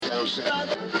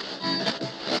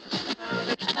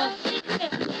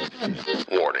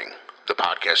Warning. The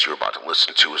podcast you're about to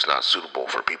listen to is not suitable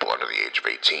for people under the age of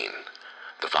 18.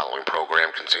 The following program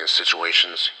contains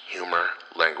situations, humor,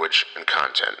 language, and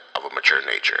content of a mature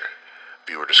nature.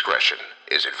 Viewer discretion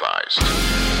is advised.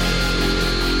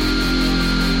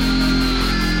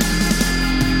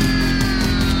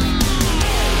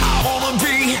 I wanna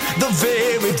be the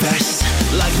very best,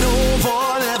 like no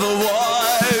one ever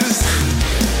was.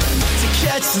 To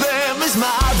catch them is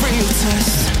my real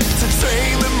test, to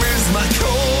train them is my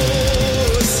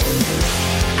cause.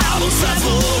 I will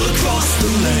travel across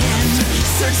the land,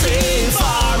 searching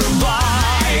far and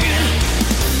wide.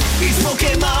 Each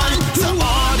Pokemon to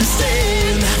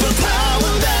understand the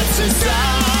power that's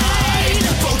inside.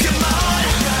 Pokemon,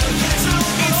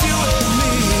 it's you and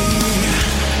me.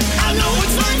 I know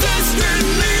it's my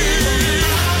destiny.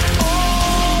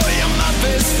 Oh, you're my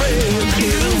best friend.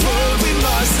 In a world we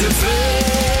must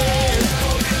defend.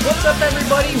 What's up,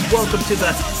 everybody? Welcome to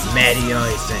the Matty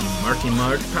Ice and Marky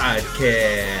Mark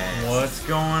podcast. What's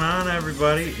going on,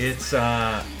 everybody? It's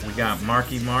we got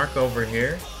Marky Mark over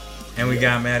here, and we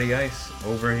got Matty Ice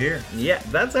over here. Yeah,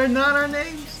 that's not our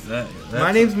names. That's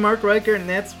My name's Mark Riker, and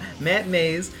that's Matt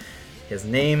Mays. His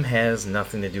name has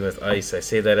nothing to do with ice. I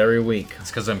say that every week. It's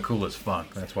because I'm cool as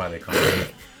fuck. That's why they call me.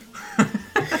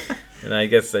 And I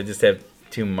guess I just have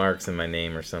two marks in my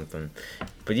name or something.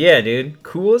 But yeah, dude,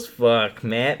 cool as fuck.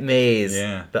 Matt Mays,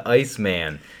 Yeah. the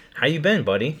Iceman. How you been,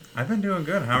 buddy? I've been doing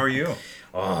good. How are you?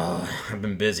 Oh, I've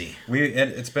been busy.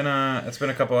 It's been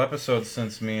a couple episodes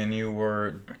since me and you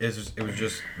were. It was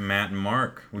just Matt and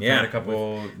Mark. We've Yeah, had a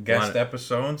couple guest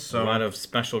episodes, so A lot of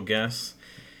special guests.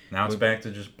 now it's back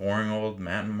to just boring old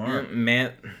Matt and Mark.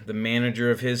 Matt, the manager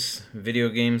of his video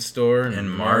game store, And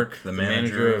Mark, the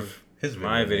manager of his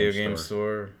my video game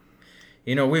store.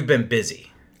 You know, we've been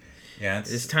busy. Yeah,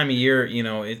 This time of year, you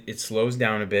know, it slows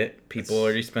down a bit. People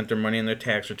already spent their money on their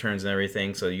tax returns and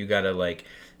everything, so you gotta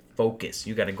focus.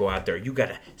 You gotta go out there. You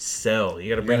gotta sell. You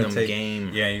gotta bring them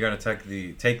game. Yeah, you gotta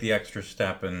take the extra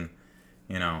step and,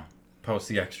 post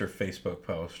the extra Facebook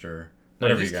post or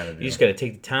whatever you gotta do. You just gotta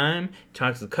take the time,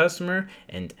 talk to the customer,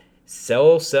 and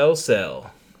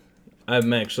sell. I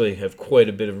actually have quite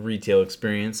a bit of retail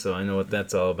experience, so I know what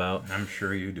that's all about. I'm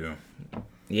sure you do.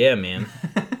 Yeah, man.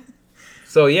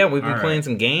 So yeah, we've been All right. playing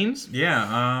some games.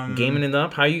 Yeah, Gaming it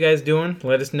up. How you guys doing?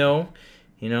 Let us know.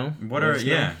 What let are us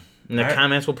know. yeah. In the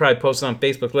comments, we'll probably post it on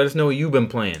Facebook. Let us know what you've been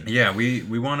playing. Yeah, we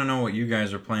want to know what you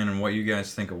guys are playing and what you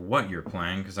guys think of what you're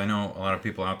playing, because I know a lot of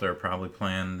people out there are probably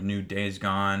playing the new Days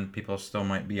Gone. People still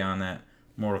might be on that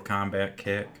Mortal Kombat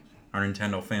kick. Our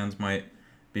Nintendo fans might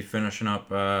be finishing up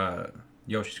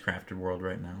Yoshi's Crafted World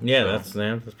right now. Yeah, so,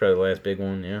 that's probably the last big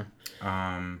one. Yeah.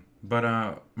 But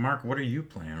Mark, what are you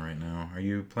playing right now? Are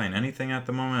you playing anything at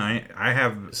the moment? I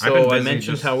have. So I've been busy I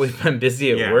mentioned how we've been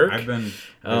busy at work. I've been busy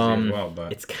as well,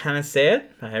 but It's kind of sad.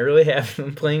 I really haven't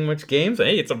been playing much games.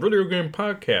 Hey, it's a video game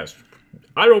podcast.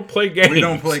 I don't play games. we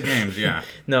don't play games. Yeah.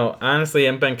 No, honestly,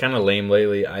 I've been kind of lame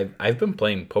lately. I've been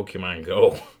playing Pokemon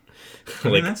Go. I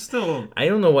mean, that's still I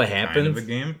don't know what kind happened. of a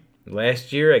game.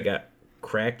 Last year, I got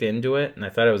cracked into it, and I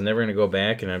thought I was never going to go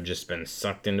back, and I've just been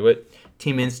sucked into it.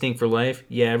 Team Instinct for life.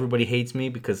 Yeah, everybody hates me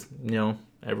because,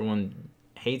 everyone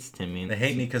hates Timmy. They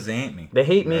hate me because they ain't me. They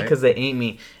hate me right? because they ain't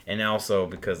me, and also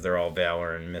because they're all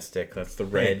Valor and Mystic. That's the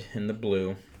red and the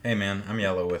blue. Hey, man, I'm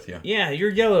yellow with you. Yeah,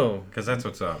 you're yellow. Because that's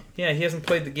what's up. Yeah, he hasn't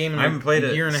played the game in I haven't played a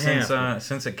it year and a half.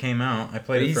 since it came out. I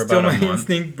played it He's for still about my a month.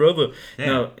 Instinct brother. Yeah.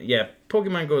 No, yeah,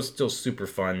 Pokemon Go is still super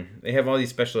fun. They have all these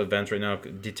special events right now.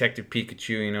 Detective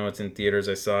Pikachu, it's in theaters.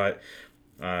 I saw it.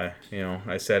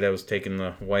 I said I was taking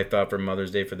the wife out for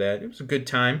Mother's Day for that. It was a good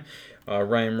time.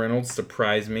 Ryan Reynolds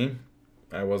surprised me.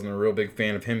 I wasn't a real big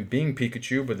fan of him being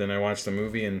Pikachu, but then I watched the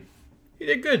movie and he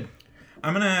did good.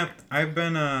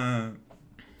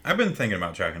 I've been thinking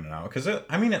about checking it out because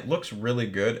it looks really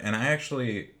good, and I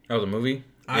actually Oh, the movie?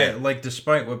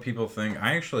 despite what people think,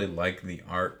 I actually like the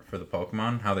art for the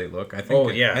Pokemon, how they look. I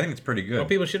think I think it's pretty good. Oh,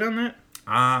 people shit on that?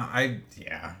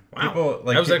 Yeah. Wow. People,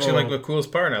 that was actually the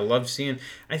coolest part. I loved seeing.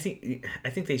 I think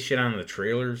they shit on the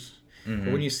trailers,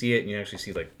 but when you see it and you actually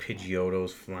see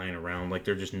Pidgeotos flying around like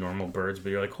they're just normal birds,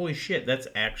 but you're like, holy shit, that's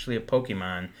actually a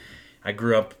Pokemon I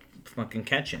grew up fucking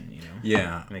catching.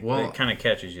 Yeah. It kind of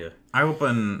catches you.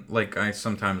 I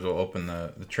sometimes will open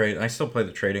the trade. I still play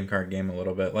the trading card game a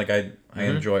little bit. I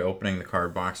enjoy opening the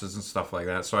card boxes and stuff like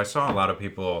that. So I saw a lot of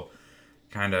people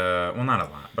not a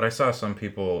lot, but I saw some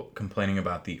people complaining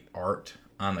about the art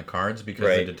on the cards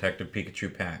because the Detective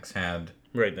Pikachu packs had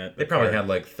Right. They probably had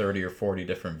like 30 or 40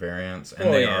 different variants,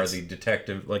 and they are the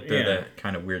detective, like they're that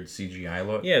kind of weird CGI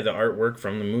look. Yeah, the artwork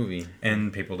from the movie.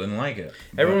 And people didn't like it.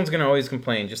 Everyone's going to always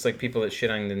complain, just like people that shit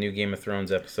on the new Game of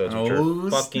Thrones episodes, which are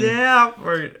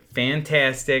fucking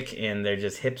fantastic, and they're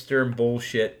just hipster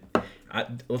bullshit.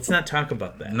 Let's not talk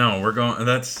about that. No, we're going.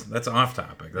 That's off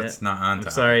topic. That's not on topic.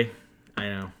 I'm sorry. I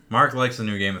know. Mark likes the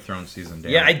new Game of Thrones season.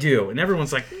 Yeah, I do. And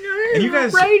everyone's like, and you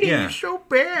guys, writing is so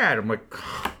bad. I'm like,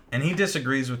 and he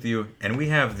disagrees with you, and we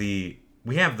have the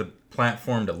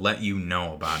platform to let you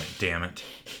know about it. Damn it!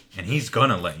 And he's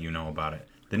gonna let you know about it.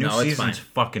 The new season's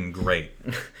fucking great.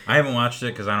 I haven't watched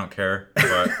it because I don't care.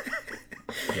 But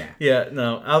yeah,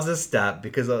 no, I'll just stop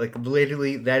because like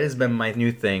literally that has been my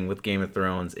new thing with Game of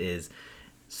Thrones is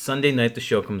Sunday night the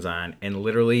show comes on and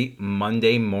literally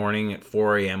Monday morning at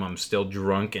 4 a.m. I'm still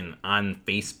drunk and on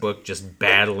Facebook just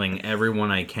battling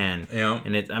everyone I can. Yeah.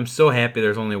 And I'm so happy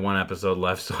there's only one episode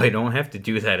left so I don't have to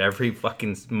do that every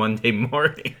fucking Monday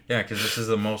morning. Yeah, because this is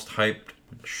the most hyped,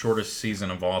 shortest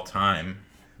season of all time.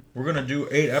 We're going to do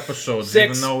 8 episodes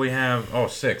 6. even though we have... Oh,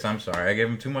 6. I'm sorry. I gave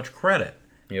them too much credit.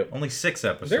 Yep. Only 6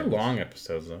 episodes. They're long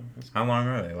episodes, though. How long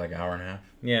are they? Like hour and a half?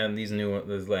 Yeah, and these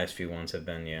last few ones have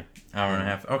been, Hour and a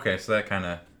half. Okay, so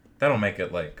that'll make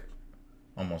it like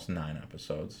almost 9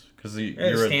 episodes. Because the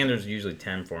standard's usually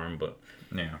 10 for them, but...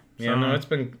 Yeah. Yeah, no,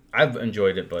 I've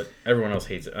enjoyed it, but everyone else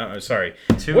hates it. Sorry.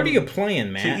 What are you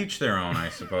playing, Matt? To each their own, I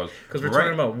suppose. Because we're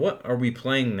talking about what are we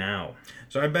playing now?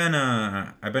 So I've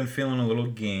been feeling a little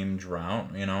game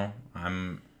drought, you know.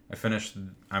 I'm finished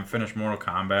Mortal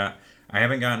Kombat. I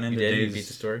haven't gotten into You Days... beat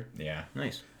the story? Yeah.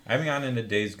 Nice. I haven't gotten into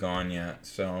Days Gone yet,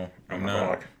 so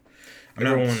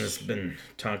Everyone has been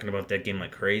talking about that game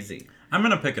like crazy. I'm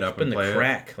gonna pick it up and play it. It's been the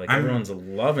crack. Like everyone's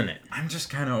loving it. I'm just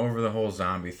kind of over the whole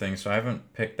zombie thing, so I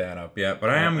haven't picked that up yet. But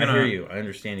I hear you. I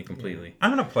understand you completely.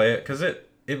 I'm gonna play it because it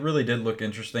really did look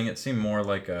interesting. It seemed more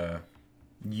like a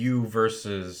you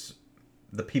versus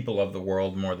the people of the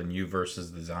world more than you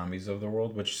versus the zombies of the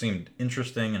world, which seemed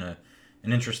interesting and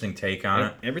an interesting take on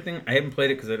it. Everything. I haven't played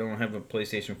it because I don't have a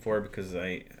PlayStation 4 because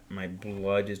my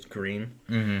blood is green.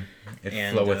 Mm-hmm.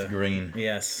 It floweth green.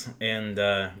 Yes, and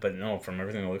but no, from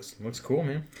everything it looks cool,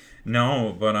 man.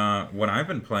 No, but what I've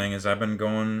been playing is I've been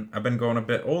going a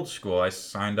bit old school. I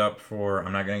signed up for.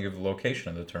 I'm not going to give the location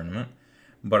of the tournament,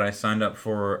 but I signed up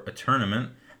for a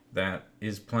tournament that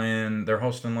is playing. They're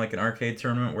hosting like an arcade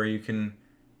tournament where you can,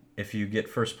 if you get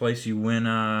first place, you win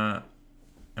an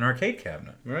arcade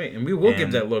cabinet. Right, and we will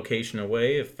give that location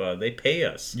away if they pay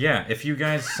us. Yeah, if you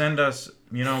guys send us,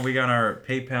 we got our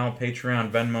PayPal,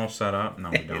 Patreon, Venmo set up.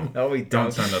 No, we don't. No, we don't.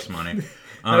 Don't send us money.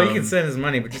 No, you can send us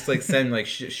money, but just like send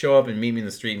show up and meet me in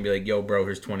the street and be like, "Yo, bro,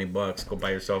 here's $20. Go buy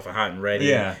yourself a hot and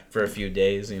ready for a few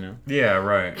days." Yeah,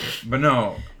 right. But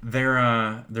no,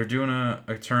 they're doing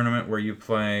a tournament where you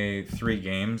play 3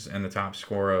 games and the top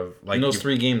score of like. And those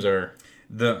 3 games are.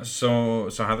 So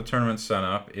how the tournament's set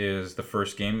up is the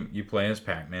first game you play as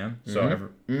Pac-Man. So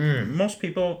most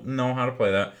people know how to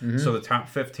play that. Mm-hmm. So the top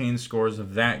 15 scores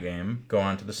of that game go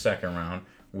on to the second round,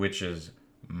 which is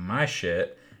my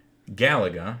shit,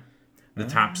 Galaga. The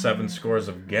top 7 scores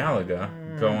of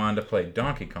Galaga go on to play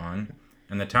Donkey Kong.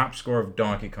 And the top score of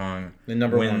Donkey Kong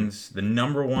wins. The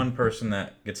number 1 person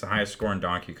that gets the highest score in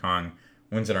Donkey Kong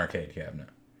wins an arcade cabinet.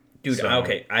 Dude,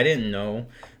 okay, I didn't know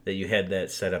that you had that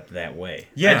set up that way.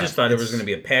 Yeah, I just thought it was going to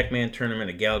be a Pac-Man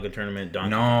tournament, a Galaga tournament,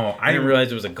 Donkey Kong. No, I didn't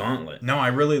realize it was a gauntlet. No, I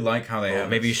really like how they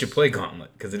have. Maybe you should play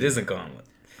Gauntlet because it is a gauntlet.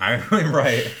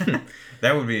 Right.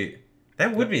 That would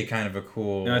be kind of a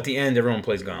cool. No, at the end, everyone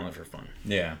plays Gauntlet for fun.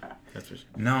 Yeah. That's what.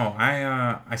 No,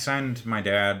 I signed my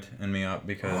dad and me up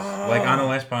because like on the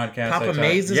last podcast, Papa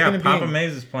Maze is going to be. Papa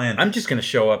Maze is playing. I'm just going to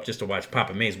show up just to watch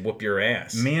Papa Maze whoop your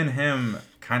ass. Me and him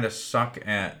kind of suck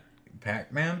at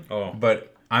Pac-Man. Oh,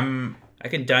 but I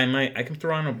can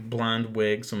throw on a blonde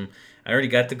wig. I already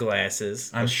got the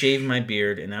glasses. I'll shave my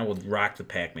beard, and I will rock the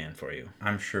Pac-Man for you.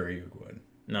 I'm sure you would.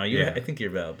 No, I think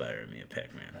you're well better than me at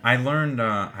Pac-Man. I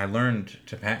learned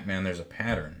to Pac-Man. There's a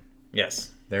pattern.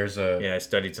 Yes. Yeah, I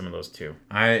studied some of those too.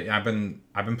 I've been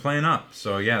playing up.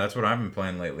 So yeah, that's what I've been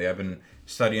playing lately. I've been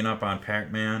studying up on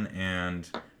Pac-Man, and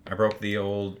I broke the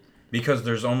old because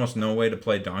there's almost no way to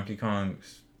play Donkey Kong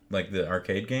like the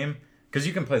arcade game. Because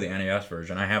you can play the NES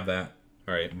version. I have that.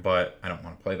 All right. But I don't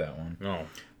want to play that one. No.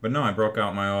 But no, I broke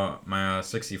out my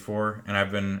 64, and I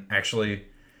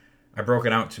broke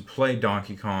it out to play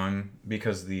Donkey Kong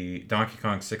because the Donkey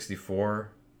Kong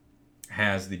 64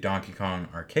 has the Donkey Kong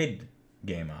arcade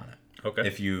game on it. Okay.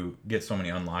 If you get so many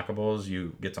unlockables,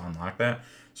 you get to unlock that.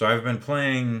 So I've been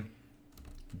playing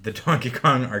the Donkey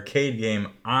Kong arcade game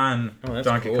on Oh, that's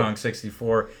Donkey cool. Kong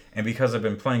 64, and because I've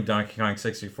been playing Donkey Kong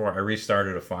 64, I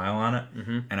restarted a file on it,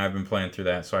 and I've been playing through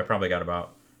that, so I probably got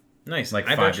about Nice. like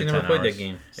I've 5 actually to never 10 played hours. that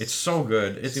game. It's so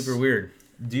good. It's Super weird.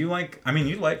 Do you like? I mean,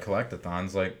 you like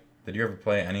collectathons. Like, did you ever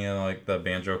play any of like the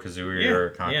Banjo Kazooie or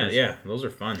Conker's? Yeah. Those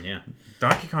are fun. Yeah.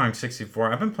 Donkey Kong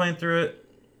 64. I've been playing through it,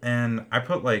 and I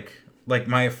put like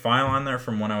my file on there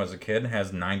from when I was a kid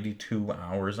has 92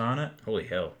 hours on it. Holy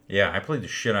hell. Yeah, I played the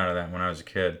shit out of that when I was a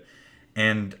kid,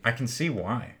 and I can see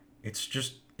why. It's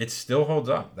just it still holds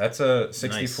up. That's a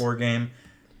 64 game.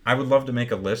 I would love to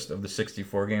make a list of the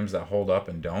 64 games that hold up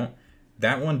and don't.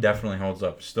 That one definitely holds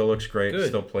up. Still looks great. Good.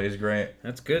 Still plays great.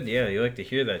 That's good. Yeah, you like to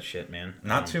hear that shit, man.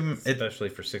 Not too. Especially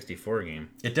for 64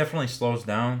 game. It definitely slows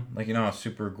down. Like, you know how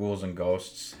Super Ghouls and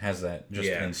Ghosts has that just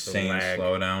Yeah, insane the lag.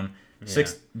 slowdown. Yeah.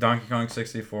 Donkey Kong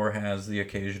 64 has the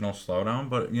occasional slowdown,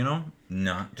 but, you know,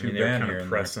 not too They're bad kind here of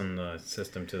and there. pressing the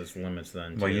system to its limits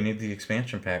then. Well, too. you need the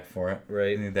expansion pack for it.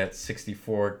 Right. You need that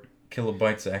 64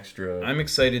 kilobytes extra. I'm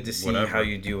excited to see Whatever. how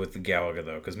you deal with the Galaga,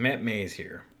 though, because Matt May's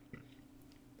here.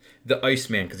 The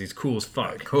Iceman, because he's cool as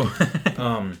fuck. Cool.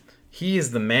 He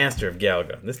is the master of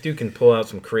Galaga. This dude can pull out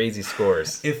some crazy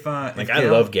scores. if I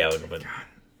love Galaga, but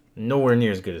nowhere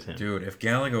near as good as him. Dude, if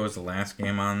Galaga was the last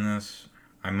game on this,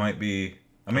 I might be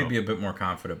a bit more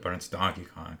confident, but it's Donkey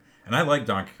Kong. And I like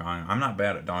Donkey Kong. I'm not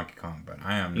bad at Donkey Kong, but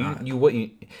I am not. You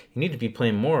need to be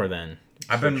playing more then.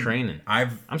 I've been training.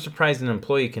 I'm surprised an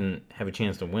employee can have a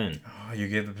chance to win. Oh, you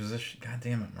gave the position. God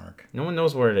damn it, Mark. No one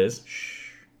knows where it is. Shh.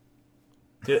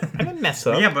 Dude, I didn't mess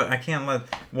up. Yeah, but I can't let.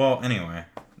 Well, anyway.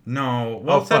 No.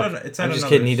 Well, Oh, fuck. it's at I'm just another-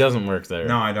 kidding. He doesn't work there.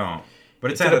 No, I don't. But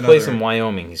it's It's at at a place another- in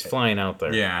Wyoming. He's flying out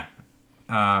there. Yeah.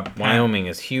 Wyoming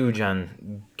is huge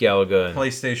on Galaga.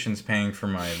 PlayStation's paying for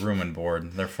my room and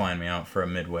board. They're flying me out for a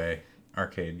Midway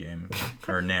arcade game.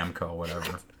 Or Namco,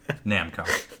 whatever. Namco.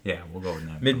 Yeah, we'll go with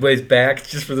Namco. Midway's back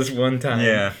just for this one time.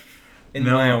 Yeah. In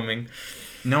No. Wyoming.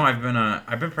 No, I've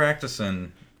been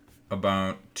practicing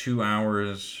about 2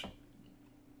 hours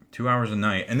a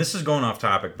night. And this is going off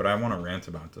topic, but I want to rant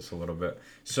about this a little bit.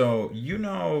 So, you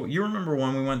remember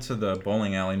when we went to the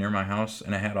bowling alley near my house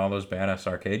and it had all those badass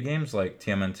arcade games like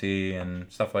TMNT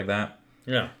and stuff like that?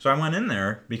 Yeah. So I went in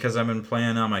there because I've been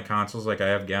playing on my consoles. Like I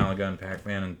have Galaga and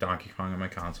Pac-Man and Donkey Kong on my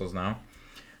consoles now.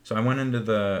 So I went into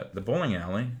the bowling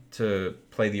alley to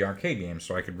play the arcade games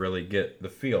so I could really get the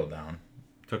feel down.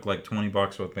 Took like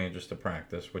 $20 with me just to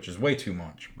practice, which is way too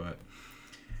much, but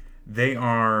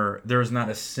there is not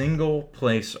a single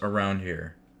place around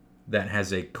here that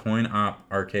has a coin-op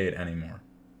arcade anymore.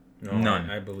 No, None.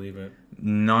 I believe it.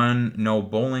 None, no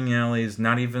bowling alleys,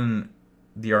 not even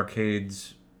the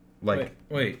arcades. Like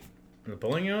Wait. The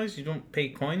bowling alleys, you don't pay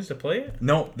coins to play it?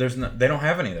 no, they don't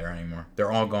have any there anymore.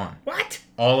 They're all gone. What?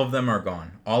 All of them are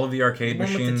gone. All of the arcade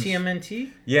One machines. with the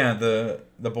TMNT? Yeah, the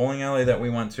bowling alley that we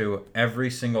went to, every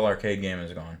single arcade game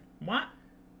is gone. What?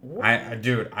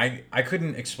 I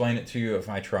couldn't explain it to you if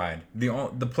I tried.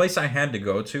 The place I had to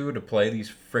go to play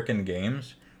these frickin'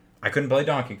 games, I couldn't play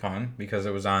Donkey Kong because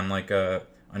it was on like a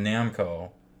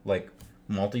Namco like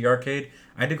multi-arcade.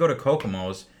 I had to go to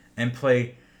Kokomo's and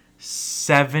play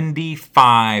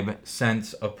 75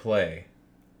 cents a play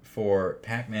for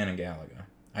Pac-Man and Galaga.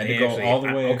 I had to go all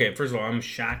the way. Okay, first of all, I'm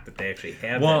shocked that they actually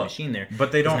have Well, that machine there.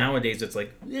 but they 'Cause don't- Nowadays, it's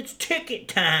like, it's ticket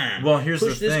time. Well, here's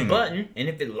Push the this thing. button, and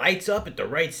if it lights up at the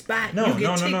right spot, you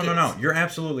get tickets. No. You're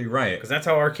absolutely right. Because that's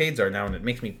how arcades are now, and it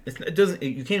makes me... It doesn't...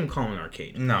 You can't even call it an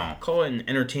arcade. No. Call it an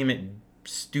entertainment,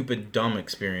 stupid, dumb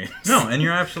experience. No, and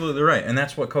you're absolutely right. And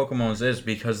that's what Kokomo's is,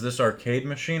 because this arcade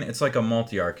machine, it's like a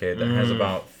multi-arcade that has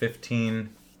about 15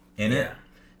 in it. Yeah.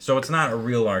 So it's not a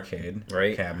real arcade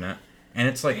Right. cabinet. And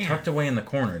it's like tucked away in the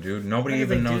corner, dude. Nobody Why do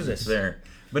even they do knows it's this? there.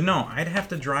 But no, I'd have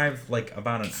to drive like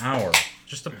about an hour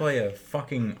just to play a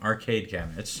fucking arcade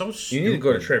cabinet. It's so stupid. You need to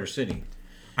go to Traverse City.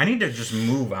 I need to just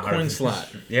move out Coin of this. slot.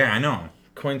 Yeah, I know.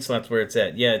 Coin slot's where it's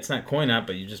at. Yeah, it's not coin op,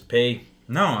 but you just pay...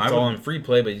 No, It's all on free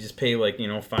play, but you just pay like,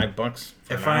 $5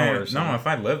 for an hour or something. if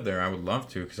I lived there, I would love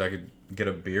to, because I could get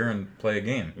a beer and play a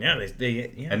game. Yeah, yeah.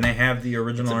 And they have the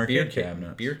original It's a arcade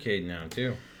cabinet. beercade now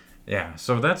too. Yeah,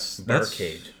 so that's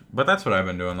Barcade. But that's what I've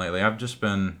been doing lately. I've just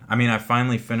been. I mean, I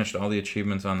finally finished all the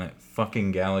achievements on that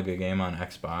fucking Galaga game on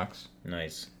Xbox.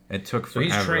 Nice. It took So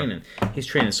forever. he's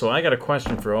training. So I got a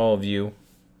question for all of you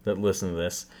that listen to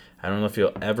this. I don't know if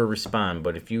you'll ever respond,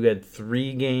 but if you had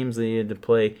 3 games that you had to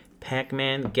play,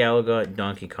 Pac-Man, Galaga,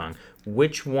 Donkey Kong,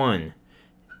 which one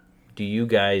do you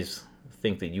guys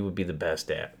think that you would be the best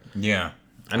at? Yeah.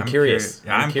 I'm curious.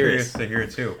 I'm curious to hear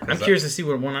it too. I'm curious to see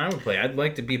what one I would play. I'd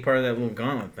like to be part of that little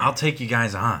gauntlet thing. I'll take you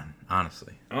guys on,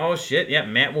 honestly. Oh, shit. Yeah,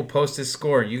 Matt will post his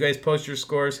score. You guys post your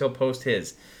scores. He'll post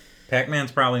his.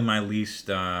 Pac-Man's probably my least...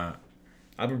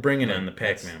 I'll be bringing on the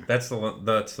Pac-Man. That's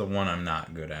the one I'm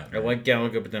not good at. I like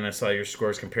Galaga, but then I saw your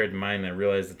scores compared to mine, and I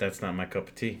realized that that's not my cup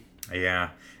of tea. Yeah,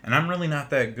 and I'm really not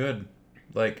that good.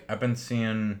 Like, I've been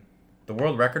seeing... The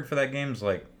world record for that game is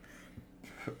like...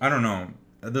 I don't know.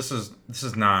 This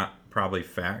is not probably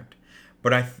fact,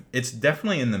 but it's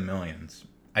definitely in the millions.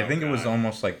 I think it was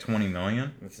almost like 20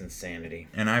 million. That's insanity.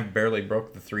 And I barely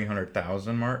broke the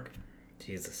 300,000 mark.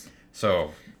 Jesus. So...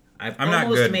 I'm not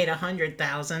almost good. made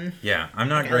 100,000. Yeah, I'm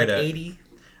not great at 80.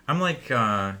 I'm like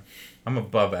I'm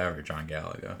above average on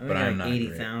Galaga, but I'm not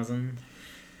 80,000.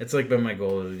 It's like been my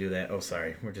goal to do that. Oh,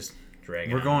 sorry, we're just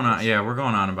dragging. We're going on. Yeah, we're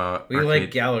going on about. We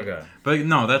like Galaga, but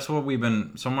no, that's what we've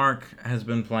been. So Mark has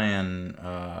been playing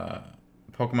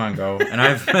Pokemon Go, and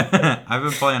I've I've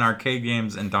been playing arcade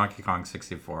games and Donkey Kong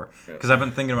 64 because I've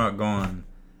been thinking about going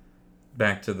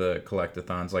back to the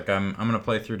collectathons. Like I'm gonna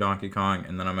play through Donkey Kong,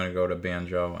 and then I'm gonna go to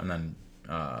Banjo, and then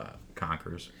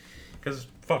Conquers, because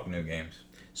fuck new games.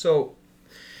 So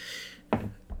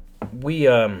we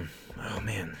oh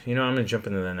man, I'm gonna jump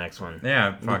into the next one.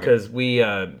 Yeah, because we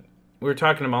were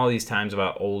talking about all these times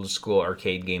about old school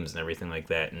arcade games and everything like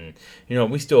that, and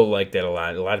we still like that a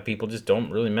lot. A lot of people just don't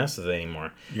really mess with it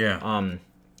anymore. Yeah.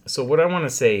 So what I want to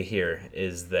say here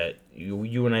is that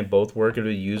you and I both work at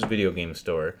a used video game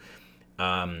store.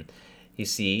 You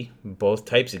see both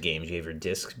types of games. You have your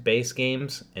disc-based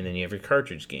games, and then you have your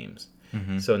cartridge games.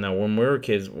 Mm-hmm. So now when we were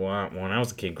kids, when I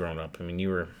was a kid growing up, I mean, you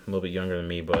were a little bit younger than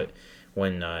me, but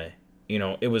when,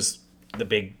 it was the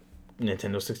big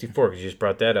Nintendo 64, because you just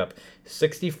brought that up.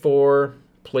 64,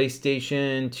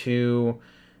 PlayStation 2,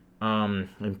 and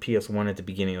PS1 at the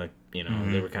beginning,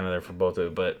 they were kind of there for both of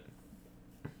it, but...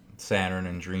 Saturn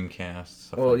and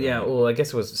Dreamcast. Well, yeah. That. Well, I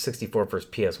guess it was 64 versus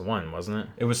PS1, wasn't it?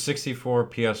 It was 64,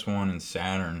 PS1, and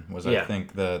Saturn was, I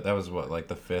think, that was what, like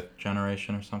the 5th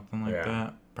generation or something like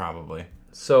that? Probably.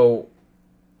 So,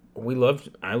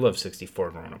 I loved 64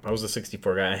 growing up. I was a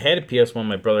 64 guy. I had a PS1.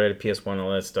 My brother had a PS1,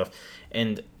 all that stuff.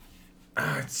 And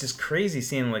it's just crazy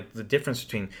seeing, like, the difference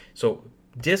between... So,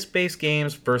 disc-based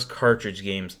games versus cartridge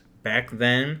games back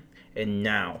then and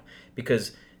now.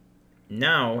 Because...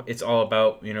 Now it's all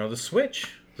about the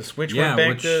Switch. The Switch went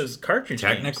back to cartridge.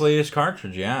 Technically, it's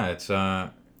cartridge. Yeah, it's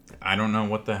I don't know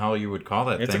what the hell you would call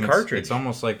that thing. It's a cartridge. It's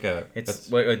almost like it's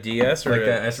like a DS or like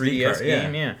a 3DS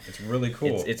game. Yeah, it's really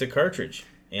cool. It's a cartridge,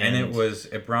 and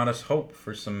it brought us hope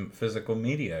for some physical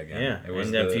media again. Yeah,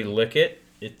 if you lick it,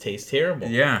 it tastes terrible.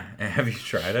 Yeah, have you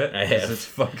tried it? I have. It's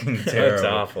fucking terrible. It's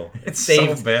awful. It's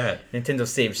so bad. Nintendo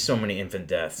saved so many infant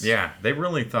deaths. Yeah, they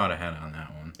really thought ahead on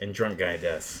that one. And drunk guy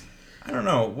deaths. I don't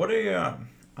know. What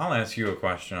I'll ask you a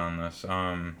question on this.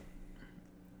 go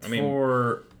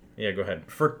ahead.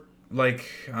 For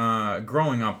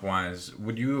growing up wise,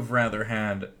 would you have rather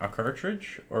had a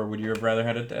cartridge or would you have rather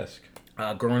had a disc?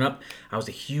 Growing up, I was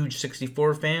a huge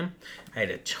 64 fan. I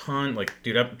had a ton.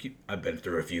 I've been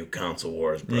through a few console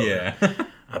wars, bro. Yeah,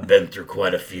 I've been through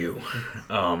quite a few.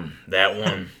 That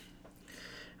one.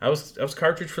 I was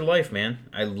cartridge for life, man.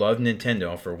 I love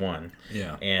Nintendo for one.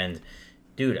 Yeah, and.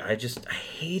 Dude, I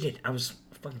hated. I was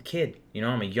a fucking kid.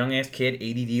 I'm a young ass kid,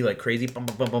 ADD like crazy. Boom,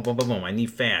 boom, boom, boom, boom, boom, boom. I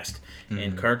need fast.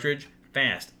 And cartridge,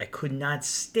 fast. I could not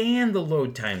stand the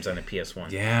load times on a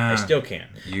PS1. Yeah, I still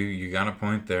can't. You got a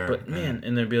point there. But man,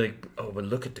 and they'd be like, "Oh, but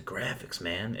look at the graphics,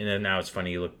 man." And then now it's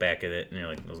funny. You look back at it, and you're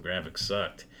like, "Those graphics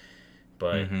sucked."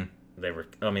 But they were.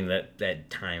 I mean, that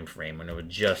time frame when it was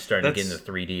just starting to get into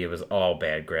 3D, it was all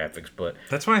bad graphics. But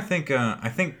that's why I think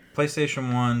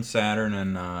PlayStation 1, Saturn,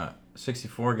 and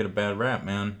 64 get a bad rap,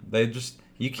 man.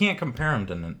 You can't compare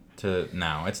them to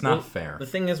now. It's not fair. The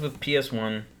thing is with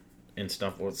PS1 and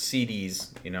stuff with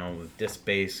CDs, with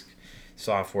disc-based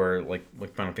software like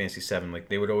Final Fantasy VII, like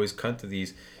they would always cut to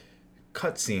these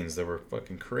cutscenes that were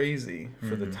fucking crazy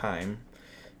for the time.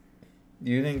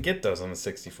 You didn't get those on the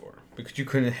 64 because you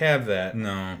couldn't have that.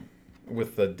 No,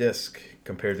 with the disc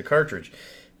compared to cartridge.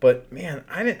 But man,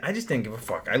 I just didn't give a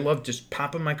fuck. I loved just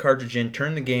popping my cartridge in,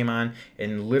 turn the game on,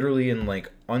 and literally in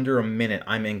like under a minute,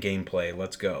 I'm in gameplay.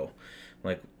 Let's go.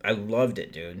 Like I loved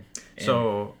it, dude.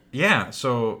 And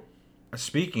so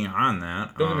speaking on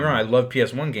that, don't get me wrong, I love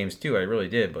PS1 games too. I really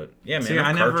did. But yeah, man,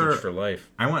 I'm cartridge for life.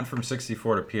 I went from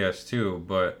 64 to PS2,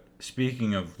 but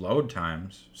speaking of load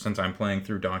times, since I'm playing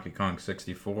through Donkey Kong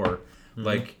 64,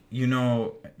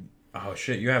 oh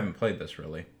shit, you haven't played this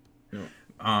really.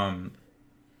 No.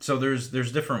 So there's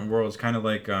different worlds, kind of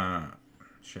like kind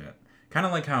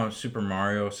of like how Super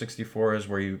Mario 64 is,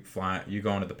 where you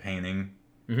go into the painting,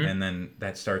 and then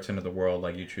that starts into the world,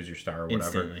 like you choose your star or whatever.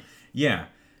 Instantly. Yeah,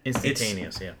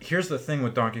 Instantaneous, yeah. Here's the thing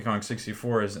with Donkey Kong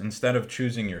 64 is instead of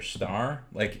choosing your star,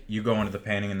 like you go into the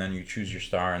painting and then you choose your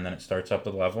star and then it starts up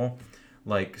the level.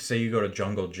 Like, say you go to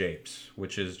Jungle Japes,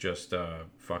 which is just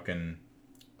fucking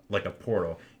like a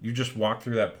portal. You just walk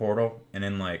through that portal and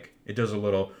then like it does a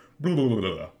little blah, blah, blah,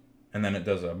 blah, and then it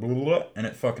does a blah, blah, blah, and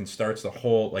it fucking starts the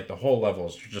whole level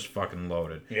is just fucking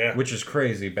loaded. Yeah. Which is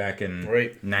crazy back in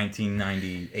Right.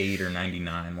 1998 or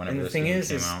 99, whenever And the this thing game is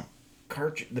came out.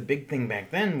 the big thing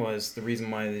back then was the reason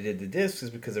why they did the discs is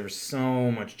because they were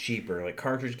so much cheaper. Like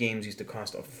cartridge games used to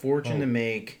cost a fortune to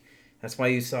make. That's why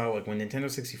you saw like when Nintendo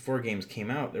 64 games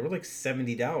came out, they were like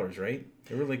 $70, right?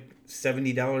 They were like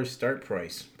 $70 start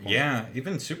price. Yeah,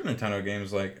 even Super Nintendo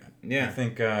games, like, Yeah. I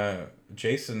think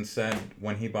Jason said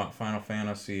when he bought Final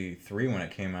Fantasy 3 when it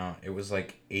came out, it was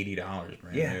like $80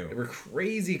 brand Yeah, new. they were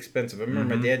crazy expensive. I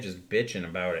remember my dad just bitching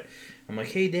about it. I'm like,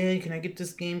 hey, Dad, can I get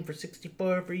this game for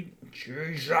 $64 for you?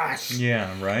 Jesus! Yeah,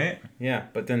 right? Yeah,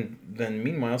 but then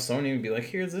meanwhile, Sony would be like,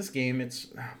 here's this game. It's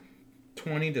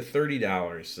 $20 to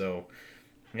 $30. So,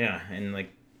 yeah, and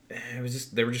like, it was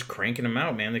just, they were just cranking them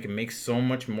out, man. They can make so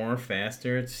much more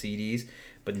faster at CDs.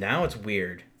 But now it's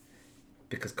weird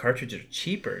because cartridges are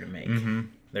cheaper to make. Mm-hmm.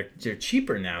 They're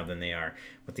cheaper now than they are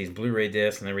with these Blu-ray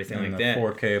discs and everything And like the that.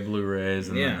 4K Blu-rays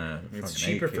and Yeah, then the it's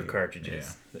fucking cheaper 8K. for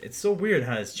cartridges. It's so weird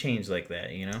how it's changed like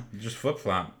that, you know? Yeah. Just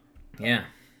flip-flop. Yeah.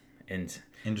 And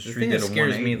Industry the thing did that a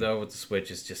scares 180. me, though, with the Switch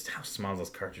is just how small those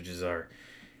cartridges are.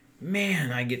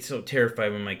 Man, I get so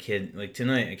terrified when my kid... Like,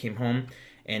 tonight I came home,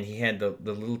 and he had the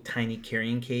little tiny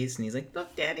carrying case, and he's like,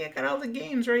 look, Daddy, I got all the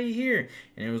games right here.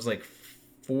 And it was like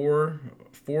four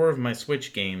of my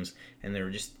Switch games, and they were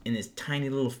just in this tiny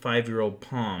little 5-year-old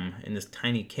palm in this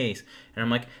tiny case. And I'm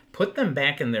like, put them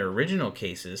back in their original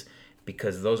cases,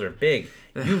 because those are big.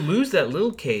 You lose that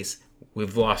little case,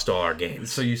 we've lost all our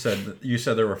games. So you said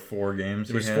there were 4 games.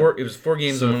 It was four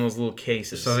games So- in one of those little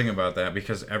cases. So think about that,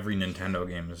 because every Nintendo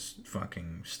game is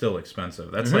fucking still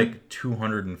expensive. That's Mm-hmm. like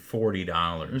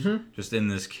 $240 just in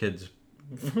this kid's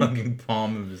fucking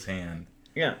palm of his hand.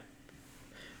 Yeah.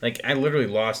 Like, I literally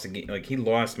lost a game. Like, he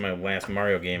lost my last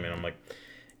Mario game, and I'm like,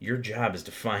 your job is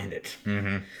to find it.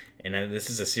 Mm-hmm. And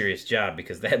this is a serious job,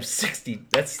 because that's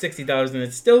 $60, and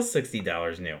it's still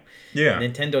 $60 new. Yeah.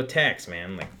 Nintendo tax,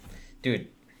 man. Like, dude,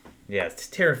 yeah, it's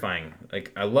terrifying.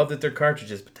 Like, I love that they're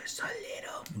cartridges, but they're so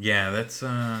little. Yeah, that's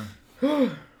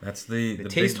They the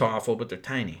taste big, awful, but they're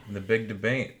tiny. the big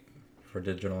debate for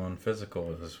digital and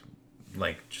physical is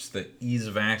like just the ease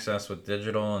of access with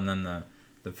digital, and then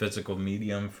the physical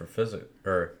medium for physical,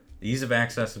 or the ease of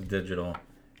access of digital,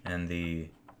 and the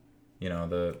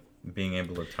being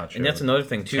able to touch it. And that's another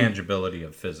thing, too. Tangibility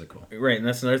of physical. Right, and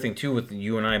that's another thing, too, with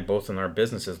you and I, both in our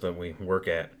businesses that we work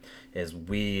at, is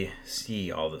we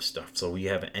see all this stuff. So we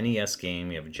have an NES game,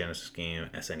 we have a Genesis game,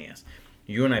 SNES.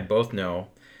 You and I both know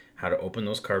how to open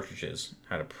those cartridges,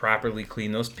 how to properly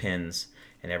clean those pins,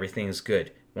 and everything is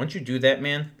good. Once you do that,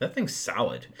 man, that thing's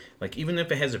solid. Like, even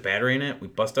if it has a battery in it, we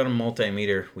bust out a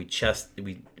multimeter, we test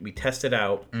it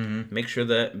out, make sure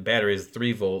that battery is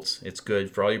 3 volts. It's good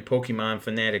for all your Pokemon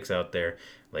fanatics out there.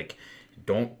 Like,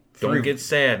 don't get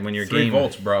sad when your 3 game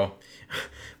volts, bro.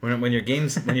 when your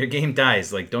game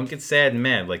dies. Like, don't get sad and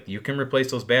mad. Like, you can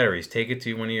replace those batteries. Take it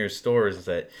to one of your stores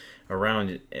that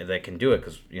can do it,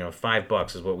 because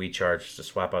 $5 is what we charge to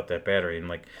swap out that battery. And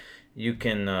like, you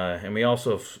can and we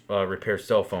also repair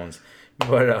cell phones.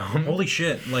 But Holy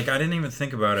shit! Like, I didn't even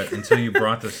think about it until you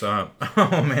brought this up.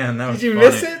 Oh man, that was Did you funny.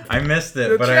 miss it? I missed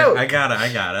it, The but joke. I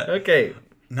got it. okay,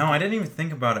 No, I didn't even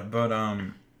think about it, but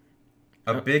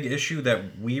a big issue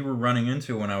that we were running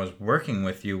into when I was working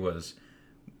with you was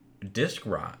disc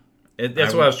rot.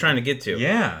 that's what I was trying to get to.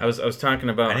 Yeah. I was talking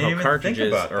about I didn't how even think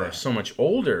cartridges about are that. so much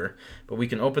older, but we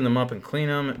can open them up and clean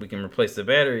them. We can replace the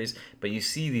batteries. But you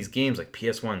see these games like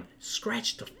PS1,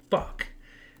 scratch the fuck.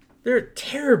 They're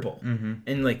terrible. Mm-hmm.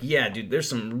 And like, yeah, dude, there's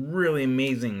some really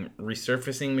amazing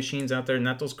resurfacing machines out there.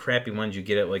 Not those crappy ones you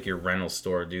get at like your rental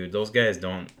store, dude. Those guys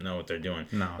don't know what they're doing.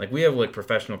 No. Like, we have like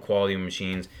professional quality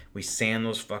machines. We sand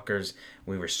those fuckers.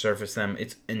 We resurface them.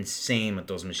 It's insane what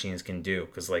those machines can do.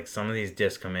 Because like, some of these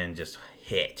discs come in and just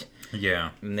hit.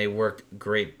 Yeah. And they work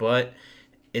great. But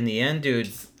in the end, dude,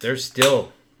 they're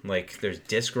still... Like, there's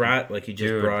disc rot, like you just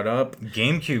Dude, brought up.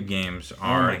 GameCube games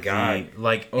are my God.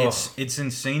 it's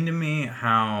insane to me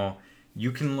how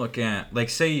you can look at, like,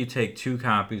 say you take 2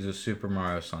 copies of Super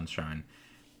Mario Sunshine,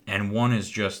 and one is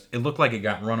just, it looked like it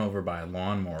got run over by a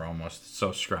lawnmower almost, it's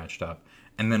so scratched up,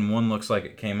 and then one looks like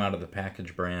it came out of the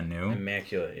package brand new,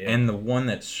 Immaculate, yeah. and the one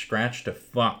that's scratched to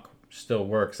fuck still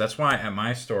works. That's why at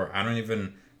my store, I don't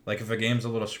even, like, if a game's a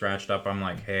little scratched up, I'm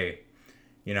like, hey,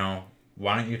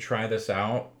 why don't you try this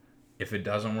out? If it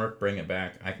doesn't work, bring it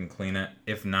back. I can clean it.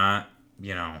 If not,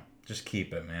 just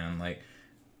keep it, man. Like,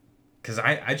 because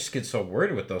I just get so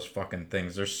worried with those fucking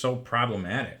things. They're so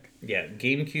problematic. Yeah,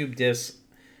 GameCube discs.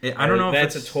 I don't know if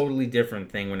that's a totally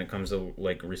different thing when it comes to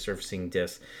like resurfacing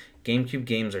discs. GameCube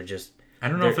games are just. I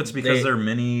don't know if it's because they're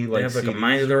mini, like, they have like a CDs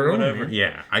mind of their or own. whatever. Man.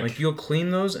 Yeah, like you'll clean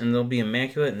those and they'll be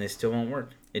immaculate and they still won't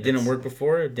work. It didn't work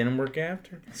before. It didn't work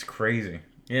after. It's crazy.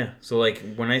 Yeah. So like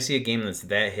when I see a game that's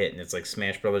that hit and it's like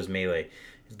Smash Brothers Melee,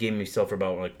 this game you sell for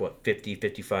about like what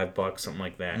 $50-$55 something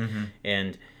like that. Mm-hmm.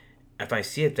 And if I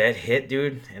see it that hit,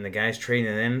 dude, and the guy's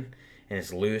trading it in and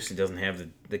it's loose, it doesn't have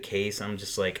the case, I'm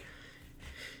just like,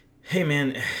 hey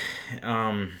man,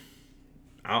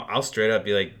 I'll straight up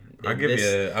be like, I'll give you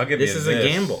this is a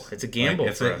gamble. It's a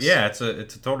gamble for us. Yeah, it's a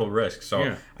total risk. So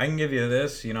Yeah. I can give you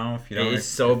this, if you don't. It's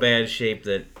so bad shape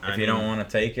that if you don't want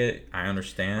to take it, I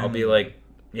understand. I'll be like,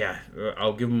 yeah,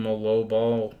 I'll give them a low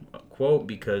ball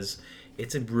quote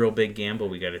it's a real big gamble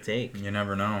we got to take. You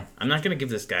never know. I'm not gonna give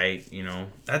this guy,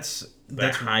 that's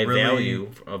high really, value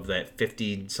of that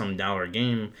 $50-some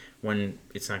game when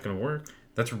it's not gonna work.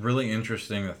 That's really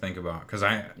interesting to think about because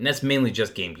and that's mainly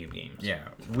just GameCube games. Yeah,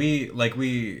 we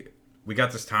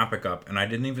got this topic up, and I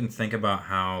didn't even think about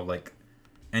how like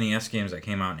NES games that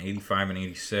came out in '85 and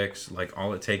 '86, like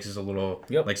all it takes is a little,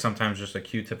 like sometimes just a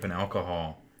Q-tip and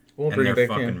alcohol, and they're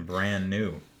fucking brand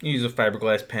new. You use a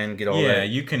fiberglass pen, get all that. Yeah,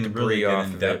 you can really get off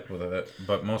in depth with it,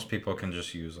 but most people can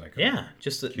just use like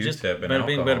just Q-tip and bada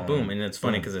bing, alcohol bada boom. And it's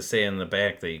funny because they say in the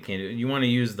back that you can't do. You want to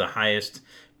use the highest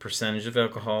percentage of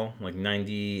alcohol, like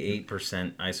 98%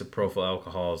 isopropyl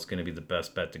alcohol is going to be the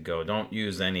best bet to go. Don't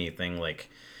use anything like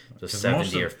the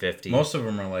 70 or 50. Most of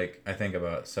them are like, I think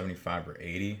about 75 or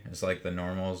 80 is like the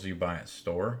normals you buy at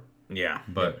store. Yeah.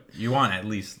 But you want at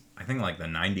least, I think like the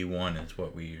 91 is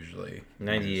what we usually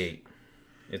 98. use.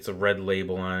 It's a red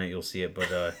label on it. You'll see it.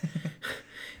 But,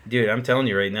 dude, I'm telling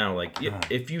you right now, like,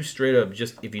 if you straight up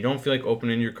if you don't feel like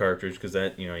opening your cartridge, because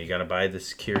that, you got to buy the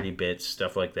security bits,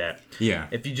 stuff like that. Yeah.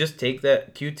 If you just take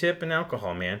that Q-tip and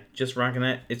alcohol, man, just rocking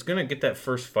that, it's going to get that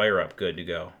first fire up good to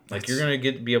go. Like, you're going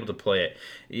to be able to play it.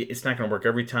 It's not going to work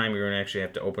every time. You're going to actually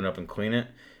have to open up and clean it.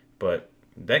 But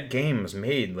that game was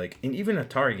made, like, and even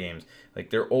Atari games, like,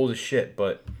 they're old as shit,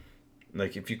 but,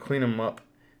 like, if you clean them up,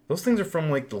 those things are from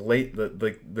like the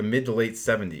mid to late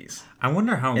 70s. I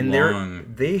wonder how long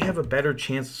they have a better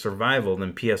chance of survival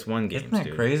than PS1 games. Isn't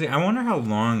that crazy? I wonder how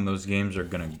long those games are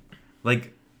gonna.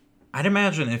 Like, I'd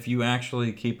imagine if you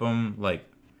actually keep them like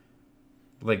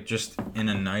just in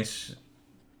a nice,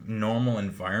 normal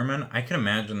environment, I can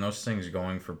imagine those things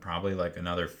going for probably like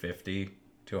another 50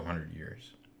 to 100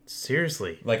 years.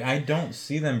 Seriously. Like, I don't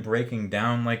see them breaking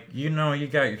down. Like, you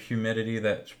got your humidity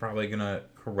that's probably gonna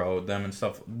corrode them and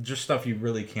stuff. Just stuff you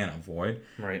really can't avoid.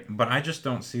 Right. But I just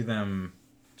don't see them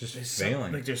just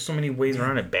failing. There's so many ways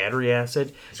around it. Battery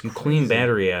acid. Clean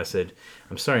battery acid.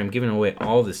 I'm sorry, I'm giving away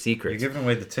all the secrets. You're giving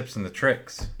away the tips and the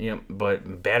tricks. Yeah,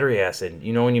 but battery acid.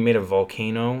 When you made a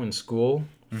volcano in school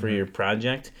for your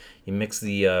project, you mix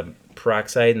the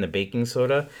peroxide and the baking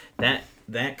soda.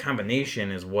 That combination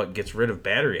is what gets rid of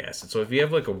battery acid. So if you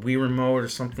have like a Wii remote or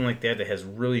something like that has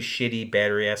really shitty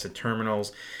battery acid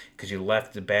terminals because you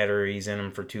left the batteries in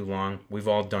them for too long, we've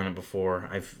all done it before.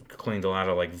 I've cleaned a lot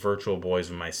of like Virtual Boys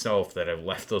with myself that I've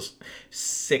left those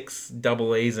 6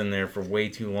 AA's in there for way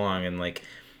too long, and like,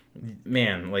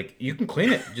 man, like you can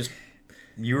clean it. Just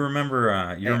you remember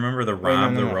the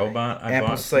Rob the robot I apple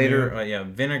bought cider,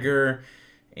 vinegar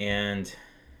and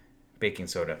baking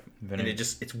soda, and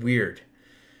it's weird.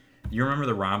 You remember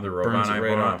the Rob the robot I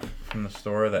right bought off from the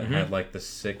store that had like the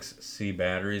 6 C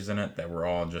batteries in it that were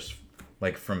all just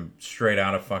like from straight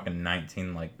out of fucking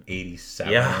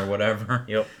 1987 or whatever.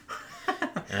 Yep.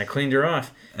 And I cleaned her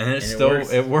off, and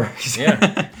it works.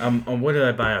 Yeah. What did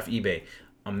I buy off eBay?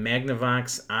 A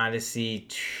Magnavox Odyssey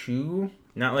 2,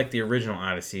 not like the original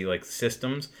Odyssey, like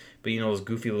systems, but those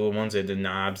goofy little ones that had the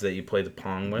knobs that you play the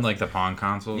Pong with, like the Pong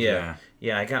consoles. Yeah.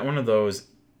 I got one of those,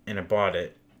 and I bought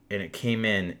it, and it came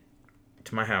in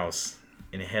to my house,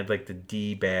 and it had like the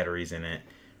D batteries in it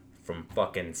from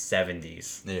fucking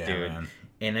 70s, dude. Man.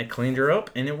 And I cleaned her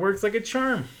up, and it works like a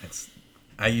charm.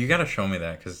 You gotta show me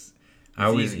that, because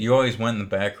you always went in the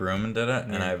back room and did it,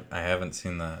 and I haven't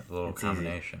seen the little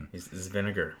combination. It's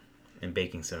vinegar and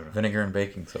baking soda.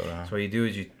 So what you do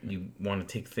is you want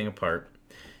to take the thing apart.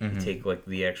 You take like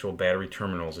the actual battery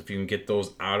terminals. If you can get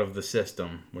those out of the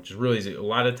system, which is really easy. A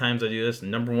lot of times I do this.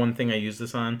 Number one thing I use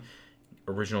this on,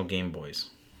 original Game Boys.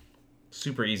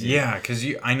 Super easy. Yeah, because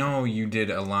I know you did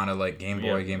a lot of like Game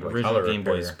Boy original Color Game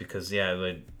repair. Boys, because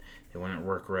they wouldn't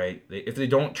work right. If they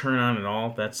don't turn on at all,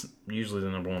 that's usually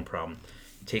the number one problem.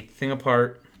 Take the thing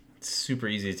apart, It's super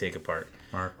easy to take apart.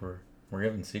 Mark, we're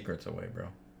giving secrets away, bro.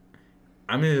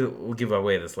 We'll give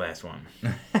away this last one.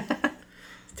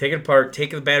 Take it apart. Take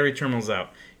the battery terminals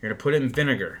out. You're going to put it in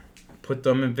vinegar. Put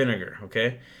them in vinegar,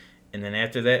 okay? And then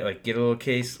after that, like, get a little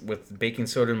case with baking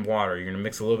soda and water. You're going to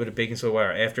mix a little bit of baking soda and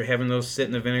water. After having those sit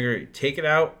in the vinegar, you take it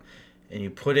out and you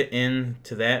put it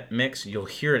into that mix. You'll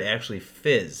hear it actually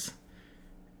fizz.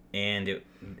 And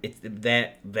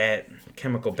that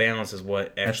chemical balance is what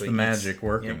actually That's the magic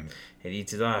working. Yep, it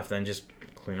eats it off. Then just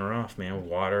clean her off, man, with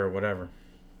water or whatever.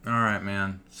 All right,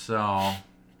 man. So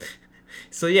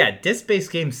yeah,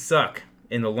 disc-based games suck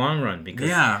in the long run because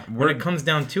when it comes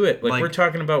down to it, like we're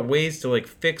talking about ways to like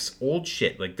fix old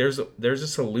shit. Like there's a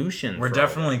solution. We're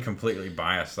definitely completely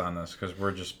biased on this because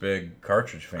we're just big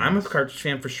Cartridge fans. I'm a Cartridge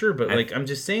fan for sure, but like I'm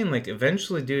just saying, like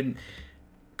eventually, dude,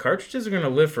 cartridges are gonna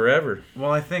live forever.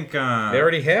 Well, I think they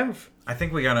already have. I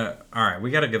think we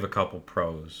gotta give a couple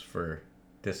pros for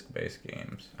disc-based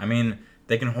games. I mean,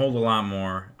 they can hold a lot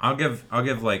more. I'll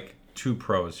give like 2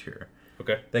 pros here.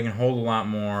 Okay. They can hold a lot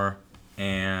more,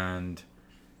 and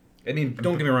I mean,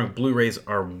 don't get me wrong, Blu-rays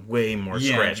are way more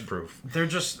scratch-proof. They're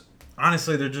just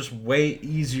way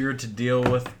easier to deal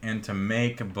with and to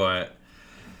make, but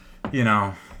you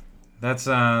know, that's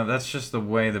just the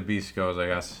way the beast goes, I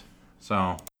guess.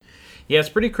 So yeah, it's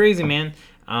pretty crazy, man.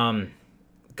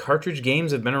 Cartridge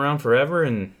games have been around forever,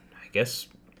 and I guess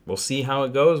we'll see how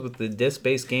it goes with the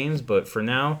disc-based games. But for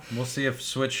now, we'll see if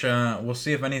Switch. We'll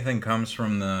see if anything comes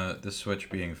from the Switch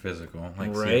being physical.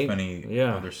 Like, right? See if any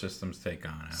other systems take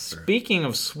on after. Speaking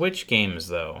of Switch games,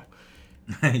 though,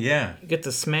 yeah, you get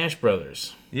the Smash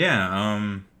Brothers.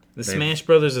 Yeah, the Smash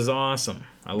Brothers is awesome.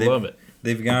 I love it.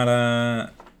 They've got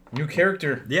a new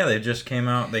character. Yeah, they just came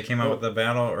out. They came out with the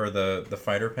battle or the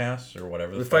fighter pass or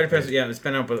whatever. The fighter pass, yeah, it's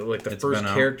been out, but like the first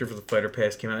character for the fighter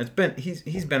pass came out.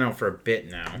 He's been out for a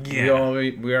bit now. Yeah,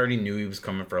 we already knew he was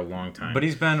coming for a long time. But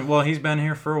he's been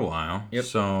here for a while. Yep.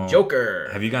 So Joker.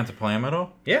 Have you got to play him at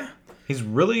all? Yeah. He's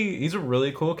a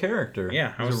really cool character.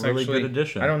 Yeah, he's a really good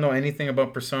addition. I don't know anything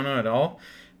about Persona at all,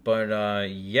 but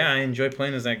yeah, I enjoy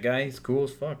playing as that guy. He's cool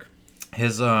as fuck.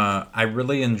 I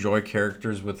really enjoy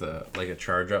characters with a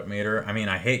charge up meter. I mean,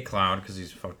 I hate Cloud because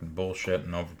he's fucking bullshit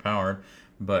and overpowered.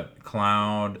 But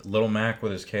Cloud, Little Mac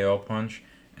with his KO punch,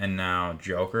 and now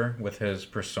Joker with his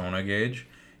Persona gauge.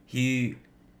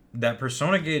 That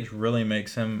Persona gauge really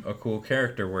makes him a cool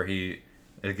character where it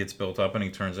gets built up and he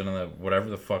turns into whatever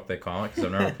the fuck they call it because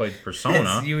I've never played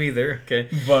Persona. It's you either, okay?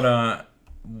 But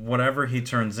whatever he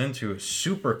turns into is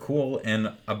super cool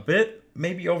and a bit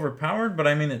maybe overpowered, but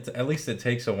I mean, at least it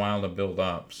takes a while to build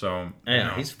up. So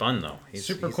yeah, he's fun though.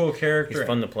 He's cool character. He's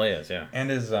fun to play as, yeah. And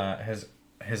his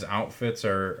outfits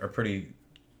are pretty.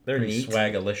 They're pretty neat.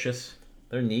 Swagalicious.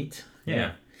 They're neat.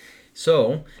 Yeah.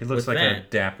 So he looks like a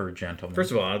dapper gentleman.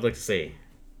 First of all, I'd like to say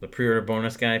the pre-order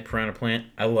bonus guy, Piranha Plant.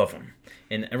 I love him,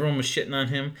 and everyone was shitting on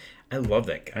him. I love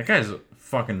that guy. That guy's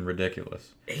fucking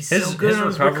ridiculous. He's so good.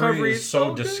 His recovery is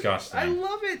so disgusting. I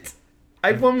love it.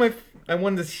 I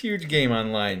won this huge game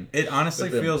online. It honestly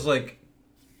feels like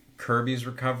Kirby's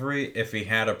recovery if he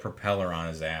had a propeller on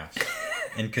his ass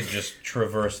and could just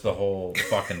traverse the whole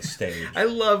fucking stage. I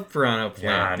love Piranha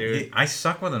Plant, dude. I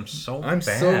suck with him so bad. I'm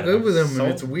so good with him,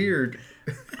 and it's weird.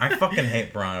 I fucking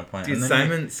hate Piranha Plant.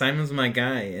 Dude, Simon's my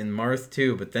guy, and Marth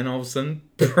too, but then all of a sudden,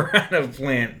 Piranha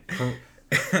Plant.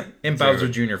 And Bowser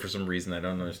Jr. for some reason, I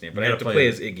don't understand. But I have to play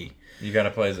as Iggy. You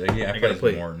gotta play as Iggy? I gotta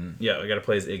play as Morton. Yeah, I gotta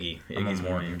play as Iggy. Iggy's a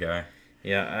Morton guy.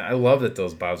 Yeah, I love that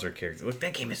those Bowser characters. Look,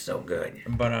 that game is so good.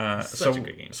 But such a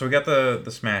good game. So we got the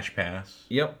Smash Pass.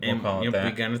 Yep, we got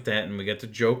that, and we got the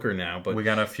Joker now. But we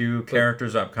got a few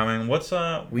characters upcoming. What's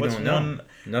don't know.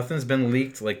 Nothing's been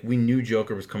leaked. Like, we knew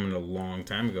Joker was coming a long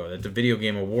time ago. At the Video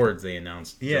Game Awards, they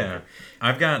announced Joker. Yeah,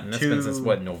 I've got and that's been since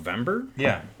what, November?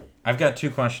 Yeah. I've got 2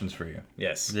 questions for you.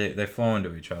 Yes. They flow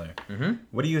into each other. Mm-hmm.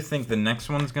 What do you think the next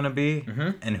one's going to be? Mm-hmm.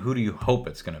 And who do you hope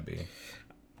it's going to be?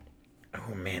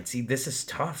 Oh, man. See, this is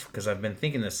tough because I've been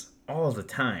thinking this all the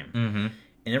time. Mm-hmm.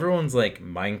 And everyone's like,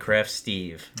 Minecraft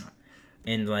Steve.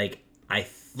 And, like, I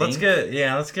think...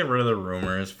 Let's get rid of the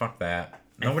rumors. Fuck that.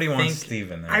 Nobody wants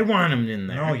Steve in there. I want him in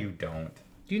there. No, you don't.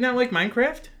 Do you not like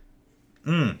Minecraft?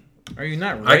 Are you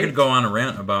not right? I could go on a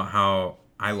rant about how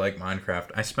I like Minecraft.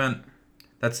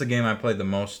 That's the game I played the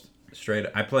most straight.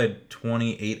 I played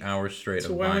 28 hours straight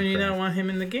of Minecraft. So why would you not want him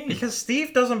in the game? Because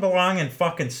Steve doesn't belong in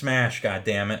fucking Smash,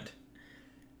 goddammit.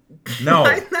 No.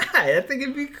 Why not? I think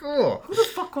it'd be cool. Who the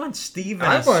fuck wants Steve in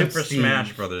a Super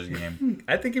Smash Brothers game?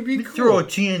 I think it'd be cool. Throw a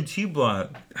TNT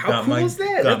block. How cool is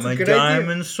that? Got my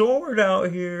diamond sword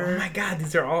out here. Oh my god,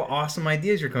 these are all awesome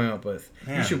ideas you're coming up with.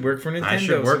 Yeah. You should work for Nintendo. I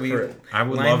should work for it. I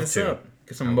would love to.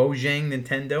 Get some Mojang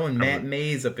Nintendo and Matt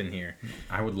Mays up in here.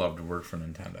 I would love to work for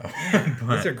Nintendo.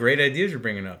 These are great ideas you're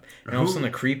bringing up. And all of a sudden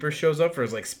a creeper shows up for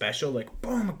his like special, like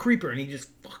boom, a creeper, and he just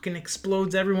fucking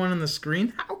explodes everyone on the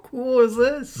screen. How cool is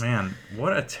this? Man,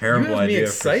 what a terrible You have idea. me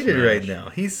excited for right Smash. now.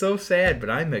 He's so sad, but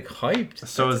I'm like hyped.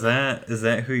 So is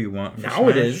that who you want for Now Smash?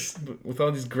 it is, with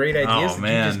all these great ideas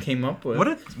that you just came up with.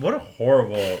 What a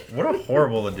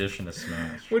horrible addition to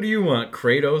Smash. What do you want,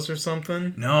 Kratos or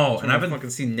something? No, and I've been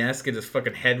fucking see Ness get his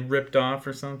fucking head ripped off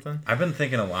or something. I've been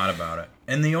thinking a lot about it,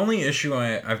 and the only issue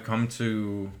I've come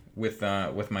to with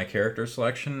my character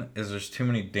selection is there's too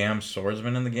many damn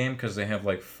swordsmen in the game because they have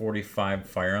like 45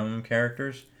 Fire Emblem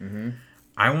characters. Mm-hmm.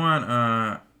 I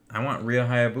want Ryo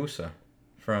Hayabusa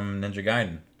from Ninja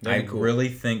Gaiden. That'd be cool. Really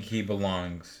think he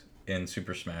belongs in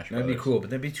Super Smash Bros. That'd be cool,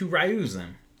 but there'd be two Ryus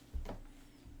then.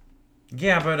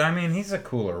 Yeah, but I mean, he's a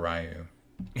cooler Ryu.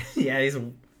 Yeah, he's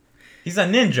a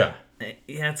ninja.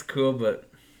 Yeah, it's cool, but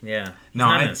yeah, he's No,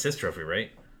 not an assist trophy, right?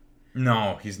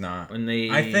 No, he's not. When they,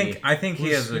 I think he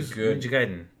has a good. Ninja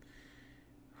Gaiden.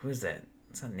 Who is that?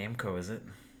 It's not Namco, is it?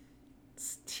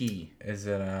 It's T. Is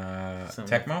it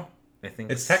Something. Tecmo? I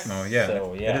think It's Tecmo. Yeah,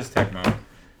 So, yeah. it is Tecmo.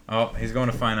 Oh, he's going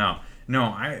to find out.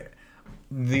 No,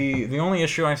 the only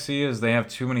issue I see is they have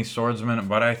too many swordsmen,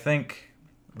 but I think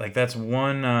like that's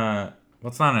one. Well,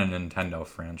 it's not a Nintendo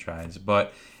franchise,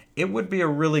 but it would be a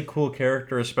really cool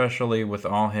character, especially with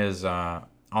all his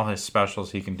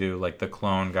specials he can do, like the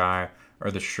clone guy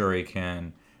or the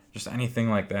shuriken, just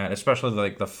anything like that. Especially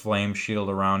like the flame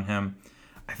shield around him.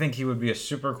 I think he would be a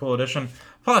super cool addition.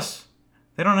 Plus,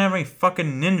 they don't have any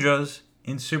fucking ninjas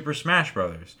in Super Smash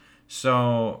Brothers,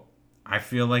 so I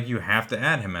feel like you have to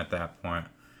add him at that point.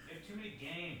 They have too many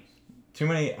games. Too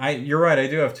many. You're right. I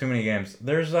do have too many games.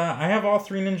 There's. I have all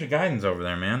 3 Ninja Gaidens over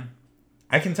there, man.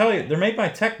 I can tell you they're made by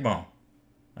Tecmo.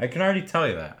 I can already tell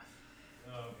you that.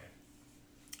 Oh, okay.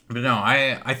 But no,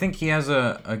 I think he has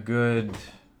a good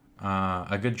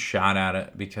shot at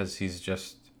it because he's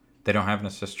just. They don't have an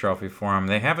assist trophy for him.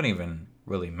 They haven't even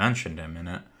really mentioned him in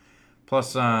it.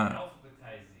 Plus, they are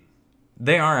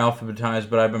alphabetized,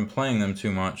 but I've been playing them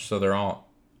too much, so they're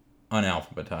all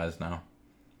unalphabetized now.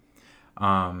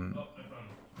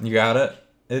 You got it?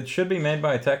 It should be made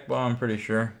by Tecmo, I'm pretty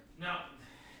sure. No.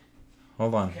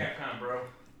 Hold on. Capcom, bro.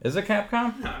 Is it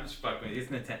Capcom? No, I'm just fucking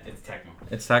with you. It's Tecmo.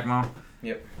 It's Tecmo?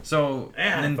 Yep. So,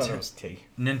 I thought it was T.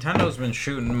 Nintendo's been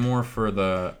shooting more for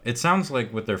the... It sounds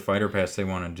like with their Fighter Pass, they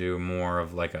want to do more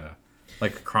of like a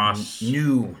cross...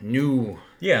 New.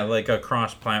 Yeah, like a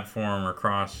cross-platform or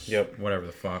cross... Yep. Whatever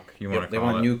the fuck you want to They call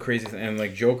it. want new crazy and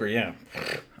like Joker, yeah.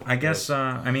 I guess,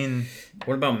 I mean...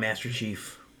 What about Master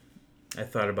Chief? I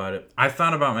thought about it. I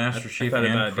thought about Master Chief thought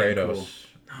and about it being Kratos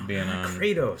cool. being on...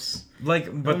 Kratos.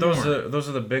 But No those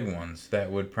are the big ones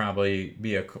that would probably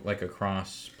be a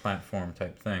cross-platform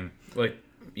type thing. Like,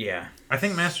 yeah. I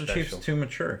think Master Chief's too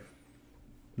mature.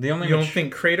 The only You don't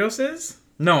think Kratos is?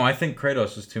 No, I think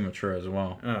Kratos is too mature as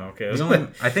well. Oh, okay.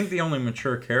 I think the only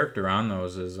mature character on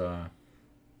those is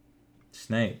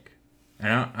Snake.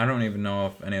 And I don't even know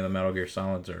if any of the Metal Gear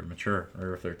Solids are mature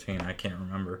or if they're teen. I can't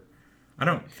remember. I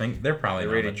don't think they're probably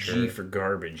not rated mature. G for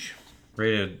garbage.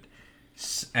 Rated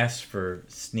S for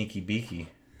sneaky beaky.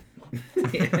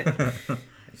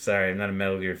 Sorry, I'm not a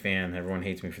Metal Gear fan. Everyone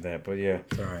hates me for that, but yeah.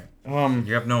 It's alright.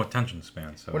 You have no attention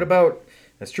span, so... What about...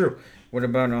 That's true. What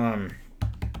about,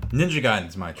 Ninja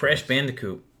Gaiden's my choice. Crash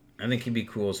Bandicoot? I think he'd be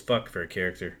cool as fuck for a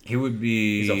character. He would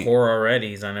be... He's a whore already.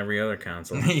 He's on every other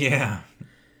console. Yeah.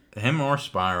 Him or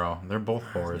Spyro. They're both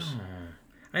whores.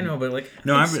 I know, but like...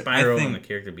 No, I I think think- Spyro and the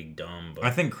character would be dumb, but...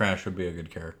 I think Crash would be a good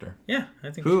character. Yeah,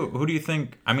 I think... Who do you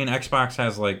think... I mean, Xbox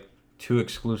has like 2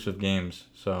 exclusive games,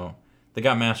 so... They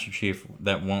got Master Chief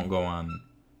that won't go on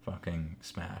fucking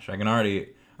Smash. I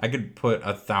could put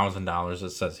 $1,000 that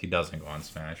says he doesn't go on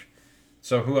Smash.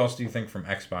 So who else do you think from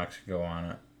Xbox could go on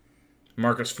it?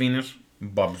 Marcus Phoenix?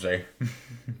 Bubsy.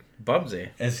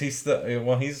 Bubsy? Is he still...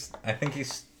 Well, I think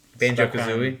he's...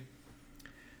 Banjo-Kazooie?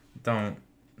 Don't...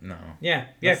 No. Yeah,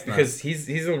 That's because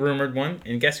he's a rumored one,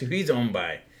 and guess who he's owned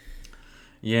by?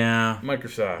 Yeah.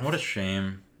 Microsoft. What a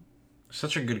shame.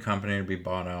 Such a good company to be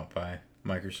bought out by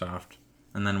Microsoft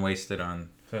and then wasted on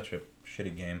such a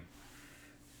shitty game.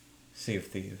 Sea of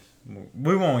Thieves.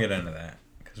 We won't get into that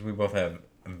because we both have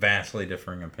vastly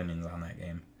differing opinions on that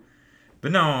game.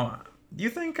 But no, do you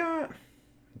think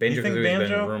Banjo-Kazooie's Banjo?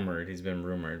 been rumored. He's been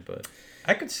rumored, but...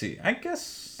 I could see. I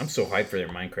guess... I'm so hyped for their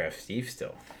Minecraft Steve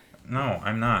still. No,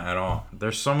 I'm not at all.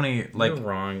 There's so many, like... You're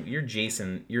wrong. Your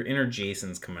inner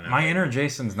Jason's coming out. My inner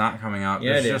Jason's not coming out.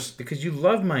 Yeah, There's it is. Because you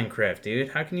love Minecraft, dude.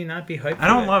 How can you not be hyped I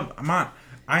don't love...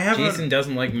 I have Jason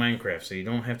doesn't like Minecraft, so you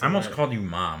don't have to... I almost called you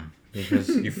Mom. because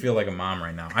you feel like a mom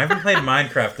right now. I haven't played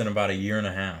Minecraft in about a year and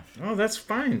a half. Oh, that's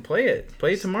fine. Play it.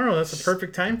 Play it tomorrow. That's a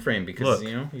perfect time frame because,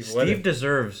 Look, you've let Steve it.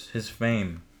 deserves his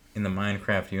fame in the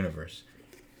Minecraft universe.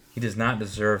 He does not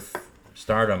deserve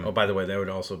stardom. Oh, by the way, that would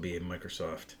also be a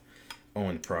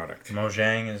Microsoft-owned product.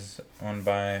 Mojang is owned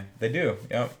by... They do.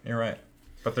 Yep, you're right.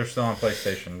 But they're still on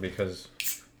PlayStation because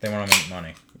they want to make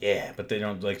money. Yeah, but they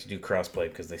don't like to do crossplay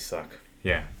because they suck.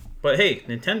 Yeah. But hey,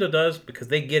 Nintendo does because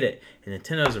they get it. And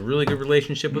Nintendo has a really good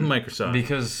relationship with Microsoft.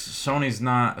 Because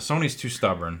Sony's too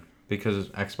stubborn. Because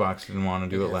Xbox didn't want to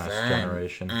do it last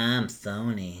generation. I'm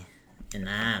Sony, and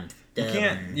I'm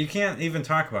stubborn. You can't even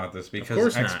talk about this because Of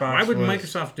course Xbox not. Why would was...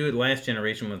 Microsoft do it last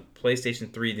generation when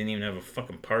PlayStation 3 didn't even have a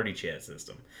fucking party chat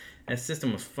system? That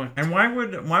system was fucked. And why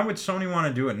would Sony want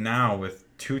to do it now with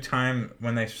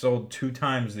when they sold 2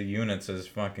 times the units as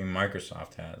fucking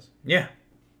Microsoft has? Yeah.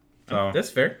 So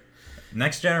That's fair.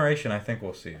 next generation, I think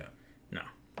we'll see it. No.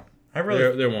 I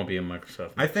really, There won't be a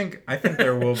Microsoft. I think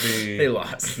there will be. They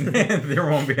lost. There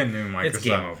won't be a new Microsoft. It's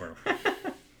game over.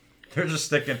 They're just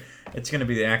sticking. It's gonna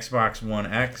be the Xbox One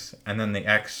X, and then the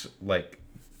X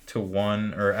to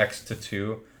 1 or X to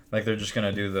 2. Like they're just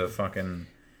gonna do the fucking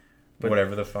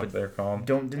whatever the fuck they're called.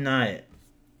 Don't deny it.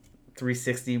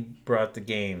 360 brought the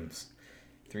games.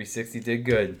 360 did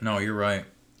good. No, you're right.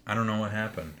 I don't know what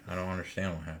happened. I don't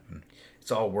understand what happened.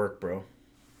 It's all work, bro.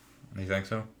 You think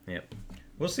so? Yep.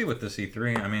 We'll see with this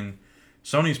E3. I mean,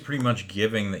 Sony's pretty much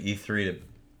giving the E3 to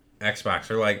Xbox.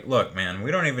 They're like, look, man,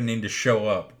 we don't even need to show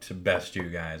up to best you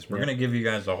guys. We're going to give you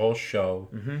guys the whole show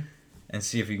and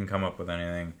see if you can come up with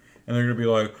anything. And they're going to be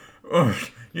like, oh,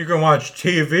 you can watch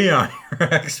TV on your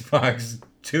Xbox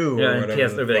too. Yeah, or and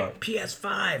whatever they'll the be fuck. like,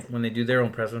 PS5, when they do their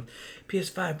own press release.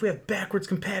 PS5, we have backwards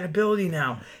compatibility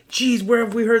now. Jeez, where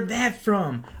have we heard that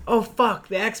from? Oh, fuck,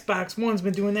 the Xbox One's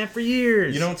been doing that for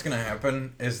years. You know what's going to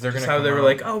happen is they're going Just to how they were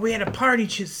like, oh, we had a party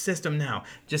system now.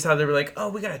 Just how they were like, oh,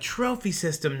 we got a trophy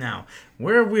system now.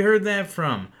 Where have we heard that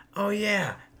from? Oh,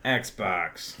 yeah,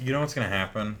 Xbox. You know what's going to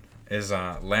happen is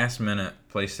last minute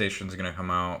PlayStation's going to come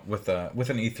out with an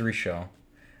E3 show.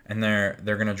 And they're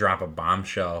going to drop a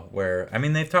bombshell where, I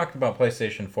mean, they've talked about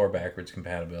PlayStation 4 backwards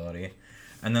compatibility.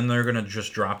 And then they're going to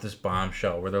just drop this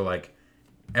bombshell where they're like,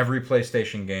 every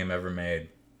PlayStation game ever made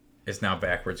is now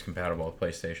backwards compatible with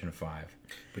PlayStation 5.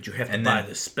 But you have to buy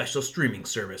the special streaming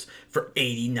service for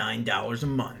 $89 a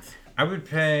month. I would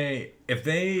pay, if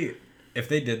they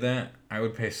did that, I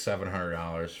would pay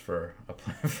 $700 for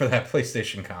that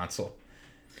PlayStation console.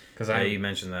 Yeah, you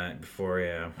mentioned that before,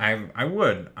 yeah. I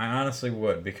would. I honestly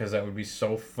would, because that would be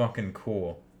so fucking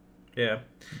cool. Yeah.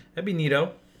 That'd be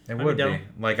neato. It would be.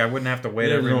 Like, I wouldn't have to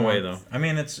wait every month. No way, though. I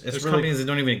mean, it's There's really... companies that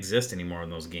don't even exist anymore when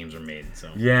those games are made,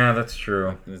 so... Yeah, that's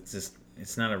true.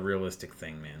 It's not a realistic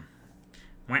thing, man.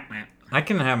 Wah, wah. I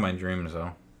can have my dreams,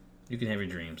 though. You can have your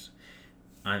dreams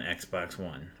on Xbox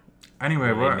One. Anyway,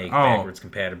 They make backwards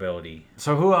compatibility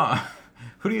So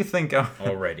who do you think...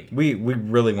 already. We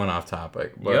really went off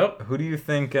topic. But Yep. Who do you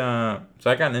think... so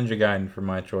I got Ninja Gaiden for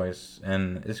my choice,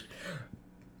 and is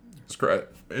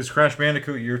Crash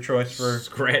Bandicoot your choice for...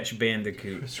 Scratch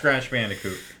Bandicoot. Scratch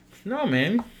Bandicoot. No,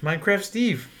 man. Minecraft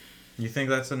Steve. You think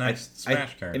that's the next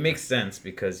Smash character? It makes sense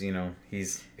because,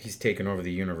 he's taken over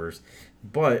the universe.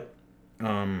 But,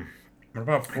 What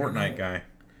about Fortnite guy?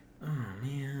 oh,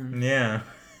 man. Yeah.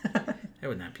 That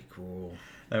would not be cool.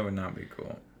 That would not be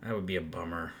cool. That would be a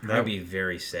bummer. That- That would be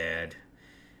very sad.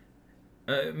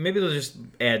 Maybe they'll just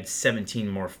add 17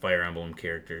 more Fire Emblem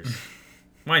characters.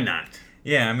 Why not?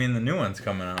 Yeah, I mean, the new one's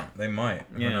coming out. They might.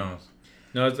 Who Yeah. knows?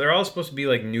 No, they're all supposed to be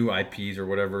like new IPs or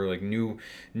whatever, like new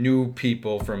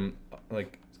people from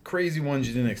like crazy ones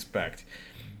you didn't expect.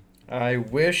 I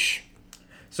wish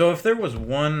So if there was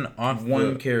one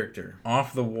character.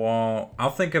 off the wall, I'll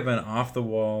think of an off the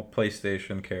wall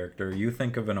PlayStation character. You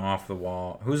think of an off the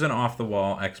wall. Who's an off the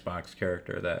wall Xbox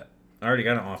character that? I already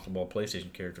got an off-the-wall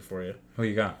PlayStation character for you. Who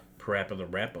you got? Parappa the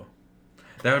Rappa.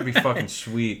 That would be fucking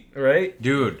sweet, Right?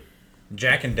 dude.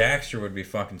 Jack and Daxter would be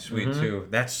fucking sweet too.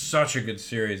 That's such a good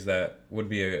series. That would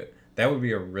be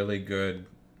a really good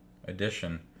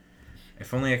addition.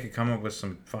 If only I could come up with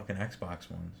some fucking Xbox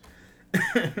ones.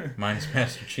 Mine's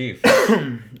Master Chief.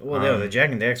 Well, yeah, the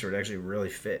Jack and Daxter would actually really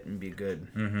fit and be good.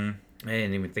 Mm-hmm. I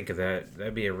didn't even think of that.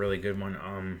 That'd be a really good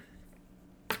one.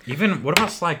 Even what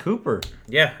about Sly Cooper?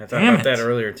 Yeah, I thought Damn about that it.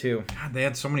 earlier too. God, they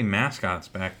had so many mascots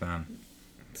back then.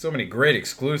 So many great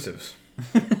exclusives.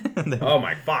 Oh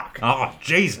my fuck. Oh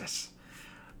Jesus!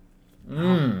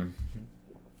 You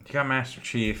got Master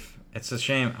Chief. It's a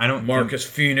shame. I don't. Marcus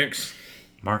Phoenix.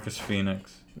 Marcus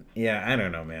Phoenix. Yeah, I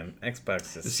don't know, man.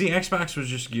 Xbox is... See, Xbox was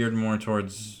just geared more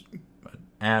towards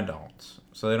adults.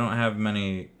 so they don't have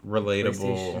many relatable.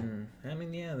 PlayStation. I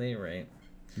mean, yeah, they're right.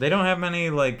 They don't have many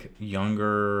like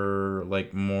younger,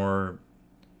 like more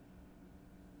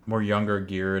younger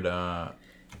geared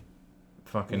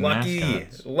fucking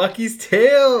mascots. Lucky's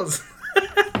Tales.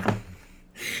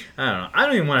 I don't know. I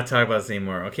don't even want to talk about this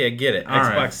anymore. Okay, I get it. All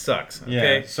Xbox right. sucks.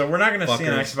 Okay. Yeah. So we're not gonna see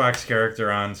an Fuckers. Xbox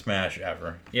character on Smash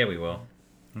ever. Yeah, we will.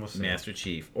 We'll see. Master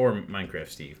Chief or Minecraft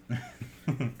Steve.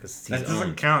 Because That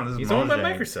doesn't count. This is He's owned by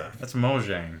Mojang. Microsoft. That's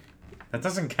Mojang. That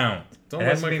doesn't count. It's It owned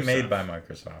has by to be Microsoft. made by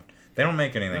Microsoft. They don't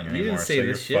make anything You anymore. didn't say so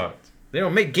this you're shit. fucked. They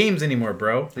don't make games anymore,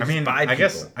 bro. They I just mean, buy I people.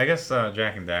 guess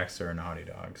Jack and Daxter are Naughty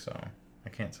Dog, so I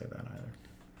can't say that either.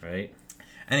 Right?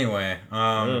 Anyway,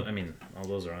 Well, I mean, all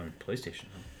those are on PlayStation.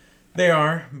 they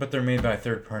are, but they're made by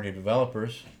third-party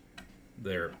developers,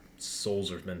 Their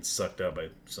souls have been sucked out by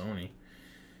Sony.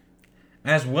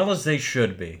 as well as they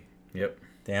should be. Yep.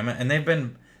 Damn it! And they've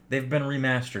been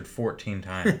remastered 14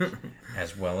 times,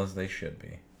 as well as they should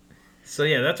be. So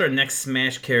yeah, that's our next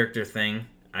Smash character thing.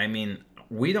 I mean,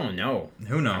 we don't know.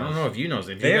 Who knows? I don't know if you know. If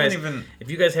They you haven't guys, even-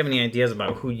 if you guys have any ideas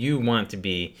about who you want to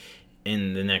be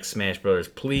in the next Smash Brothers,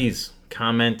 please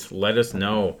comment. Let us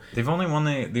know. The only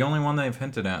one they've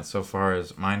hinted at so far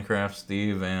is Minecraft,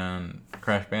 Steve, and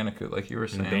Crash Bandicoot, like you were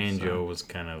saying. And Banjo so- was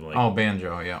kind of like, Oh,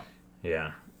 Banjo, yeah.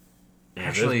 yeah. Yeah,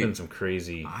 Actually, there's been some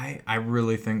crazy. I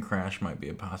really think Crash might be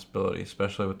a possibility,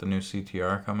 especially with the new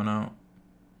CTR coming out.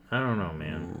 I don't know,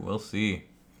 man. We'll see.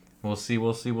 We'll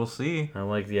see. I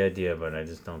like the idea, but I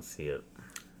just don't see it.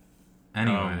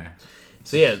 Anyway,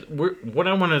 So yeah, what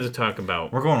I wanted to talk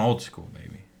about. we're going old school,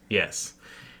 baby. Yes.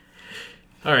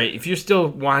 All right, if you're still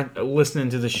listening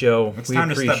to the show, It's we time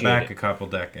to appreciate step back it. a couple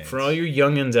decades. For all you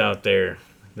youngins out there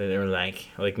that are like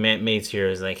Matt Mates here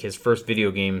is like his first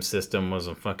video game system was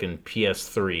a fucking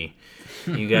PS3.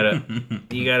 You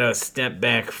gotta step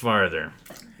back farther.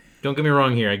 Don't get me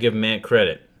wrong here. I give Matt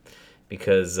credit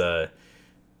because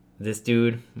this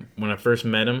dude, when I first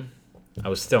met him, I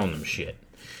was selling him shit.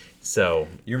 So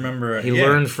You remember? he yeah,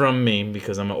 learned from me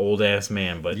because I'm an old ass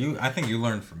man. But I think you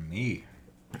learned from me.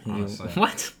 Honestly,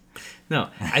 what? No,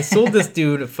 I sold this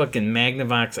dude a fucking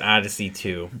Magnavox Odyssey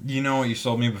 2. you know what you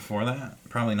sold me before that?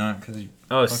 Probably not, because you.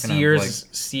 Oh, fucking Sears,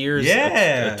 have, Sears,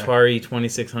 Yeah. Atari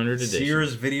 2600 edition.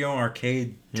 Sears Video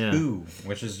Arcade Yeah. 2,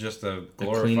 which is just a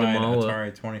cleaned them glorified all up.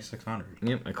 Atari 2600.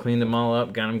 Yep, I cleaned them all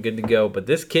up, got them good to go. But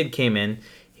this kid came in,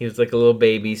 he was like a little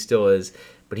baby, still is,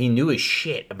 but he knew his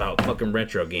shit about fucking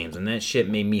retro games, and that shit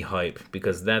made me hype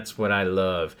because that's what I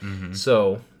love. Mm-hmm.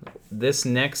 So, this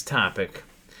next topic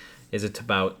is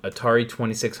about Atari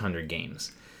 2600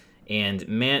 games. And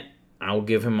Matt, I'll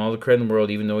give him all the credit in the world,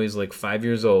 even though he's like 5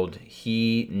 years old.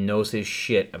 He knows his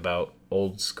shit about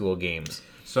old school games.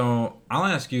 So I'll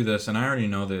ask you this, and I already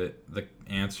know the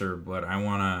answer, but I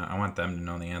want them to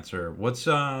know the answer. What's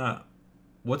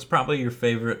probably your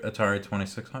favorite Atari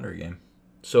 2600 game?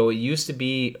 So it used to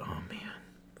be, oh man,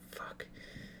 fuck.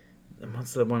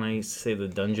 What's the one I used to say, the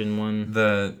dungeon one?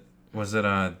 Was it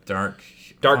a Dark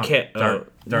Dark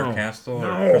no. Castle or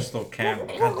No. Crystal Cat?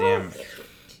 God damn it.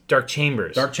 Dark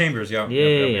Chambers. Dark Chambers, yeah.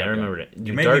 Yeah, I remembered it. You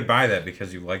Dude, made me buy that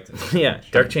because you liked it. Yeah,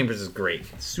 Dark Chambers is great.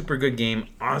 Super good game.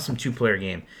 Awesome two-player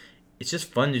game. It's just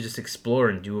fun to just explore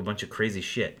and do a bunch of crazy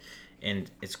shit.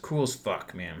 And it's cool as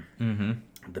fuck, man.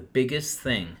 Mm-hmm. The biggest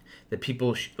thing that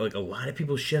people, like a lot of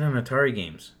people shit on Atari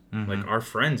games. Like our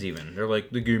friends even. They're like,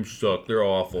 the games suck. They're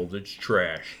awful. It's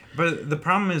trash. But the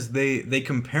problem is they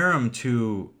compare them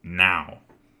to now.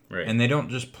 Right. And they don't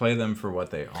just play them for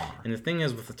what they are. And the thing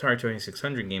is with Atari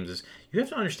 2600 games is you have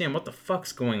to understand what the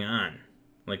fuck's going on.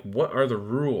 Like, what are the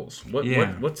rules?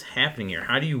 What's happening here?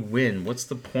 How do you win? What's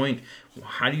the point?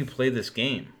 How do you play this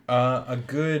game? A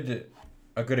good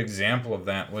example of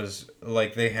that was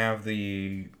like they have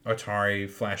the Atari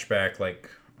flashback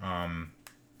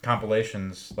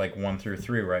compilations like 1 through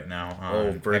 3 right now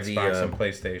on for Xbox the, and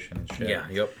PlayStation and shit. Yeah,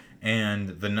 yep. And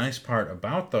the nice part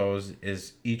about those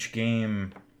is each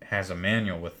game has a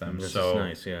manual with them. This so is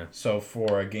nice, yeah. So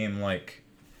for a game like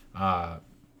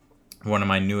one of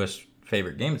my newest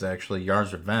favorite games actually,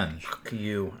 Yar's Revenge. Fuck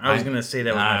you. I was going to say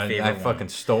that was my favorite I one. fucking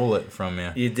stole it from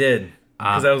you. You did.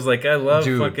 Because I was like, I love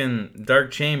dude. fucking Dark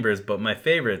Chambers, but my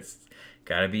favorite's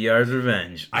gotta be Yar's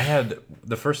Revenge.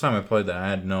 The first time I played that, I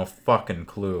had no fucking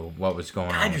clue what was going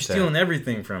on. God, you're with stealing that.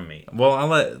 everything from me. Well,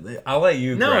 I'll let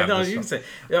you. grab No, this you can one. say.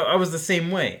 I was the same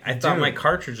way. I thought Dude. my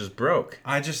cartridge was broke.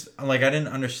 I just I didn't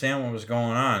understand what was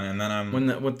going on, and then I'm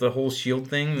With the whole shield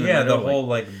thing. in the middle, whole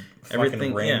fucking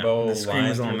everything- yeah, rainbow the screen line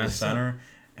was all through the messed up. center,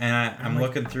 and I'm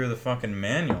looking through the fucking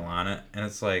manual on it, and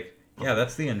it's like, yeah,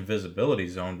 that's the invisibility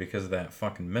zone because of that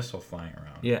fucking missile flying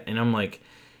around. Yeah, and I'm like,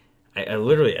 I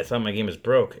literally, I thought my game was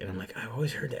broke, and I'm like, I've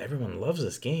always heard that everyone loves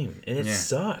this game, and it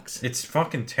sucks. It's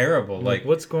fucking terrible. Like,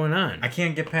 what's going on? I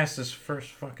can't get past this first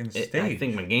fucking stage. I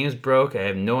think my game's broke. I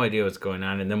have no idea what's going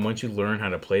on, and then once you learn how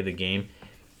to play the game,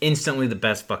 instantly the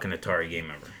best fucking Atari game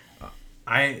ever.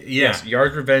 Yes,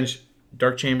 Yard's Revenge,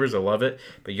 Dark Chambers, I love it,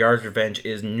 but Yard's Revenge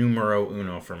is numero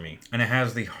uno for me. And it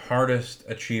has the hardest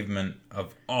achievement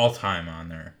of all time on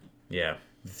there. Yeah.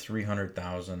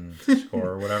 300,000 score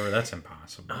or whatever. That's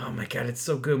impossible. Oh my god, it's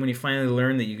so good when you finally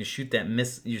learn that you can shoot that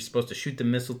you're supposed to shoot the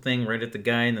missile thing right at the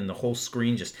guy, and then the whole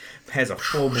screen just has a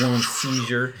full-blown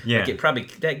seizure. Yeah.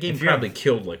 Like that game probably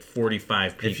killed like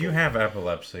 45 people. If you have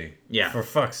epilepsy, for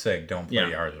fuck's sake, don't play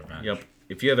Yard's Revenge. Yep.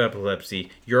 If you have epilepsy,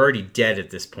 you're already dead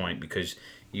at this point because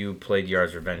you played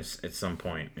Yard's Revenge at some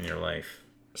point in your life.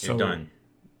 You're done.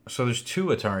 So there's 2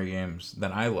 Atari games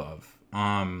that I love.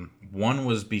 One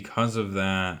was because of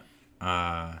that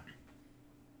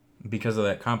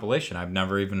compilation. I've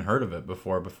never even heard of it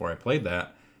before I played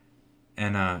that.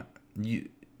 And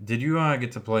did you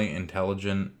get to play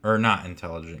not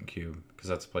Intelligent Cube, because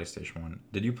that's PlayStation 1.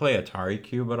 Did you play Atari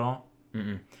Cube at all?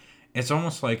 Mm-mm. It's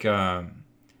almost like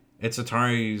it's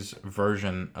Atari's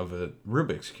version of a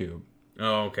Rubik's Cube.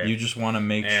 Oh, okay. You just want to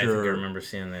make sure. I think I remember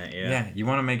seeing that. Yeah. Yeah, you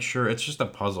want to make sure it's just a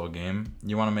puzzle game.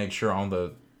 You want to make sure all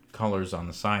the colors on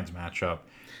the sides match up,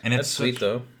 and that's sweet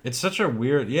though. It's such a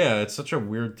weird, it's such a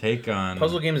weird take on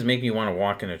puzzle games. Make me want to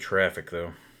walk into traffic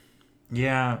though.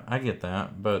 Yeah, I get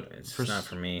that, but it's not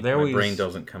for me. My brain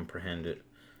doesn't comprehend it.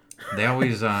 They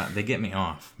always they get me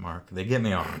off, Mark. They get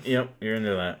me off. Yep, you're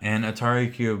into that. And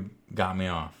Atari Cube got me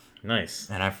off. Nice.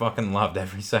 And I fucking loved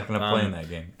every second of playing that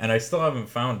game. And I still haven't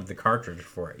found the cartridge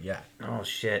for it yet. Oh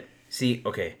shit. See,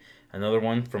 okay. Another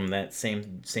one from that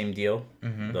same deal,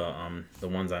 the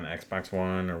ones on Xbox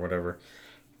One or whatever.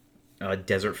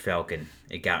 Desert Falcon.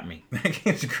 It got me. That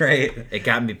game's great. It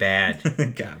got me bad.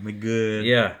 It got me good.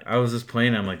 Yeah, I was just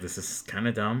playing. I'm like, this is kind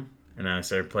of dumb, and I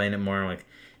started playing it more. I'm like,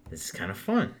 this is kind of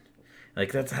fun.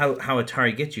 Like that's how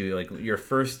Atari gets you. Like your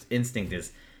first instinct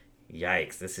is,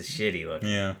 yikes, this is shitty. Look.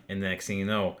 Yeah. And the next thing you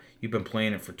know, you've been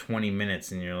playing it for 20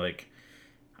 minutes, and you're like,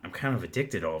 I'm kind of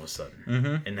addicted all of a sudden.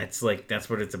 Mm-hmm. And that's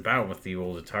what it's about with the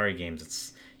old Atari games.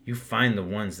 It's you find the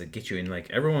ones that get you in.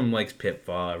 Like everyone likes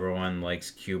Pitfall, everyone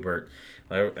likes Q*bert,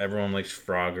 everyone likes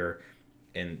Frogger,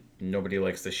 and nobody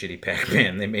likes the shitty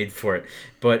Pac-Man they made for it.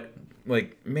 But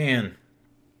like, man,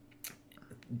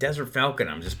 Desert Falcon,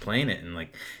 I'm just playing it, and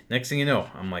like next thing you know,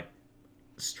 I'm like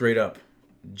straight up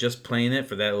just playing it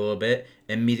for that little bit.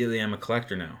 Immediately, I'm a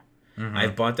collector now. Mm-hmm. I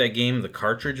bought that game, the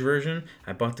cartridge version.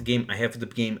 I bought the game. I have the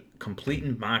game complete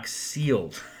in box,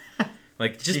 sealed.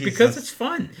 Like, just because it's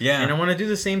fun. Yeah. And I want to do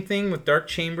the same thing with Dark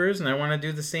Chambers, and I want to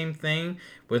do the same thing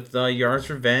with Yard's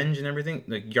Revenge and everything.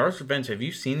 Like, Yard's Revenge, have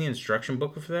you seen the instruction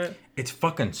book for that? It's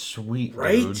fucking sweet,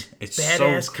 right? Dude. It's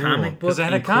badass so cool. comic book. Because it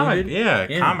had a comic. Yeah,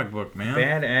 comic book, man.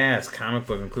 Badass comic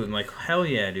book including. Like, hell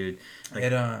yeah, dude.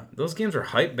 Like, those games were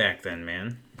hype back then,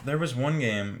 man. There was one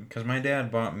game, because my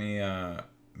dad bought me...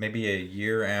 maybe a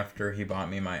year after he bought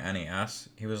me my NES,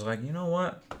 he was like, you know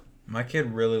what? My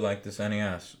kid really liked this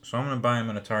NES, so I'm going to buy him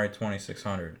an Atari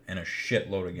 2600 and a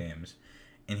shitload of games.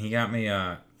 And he got me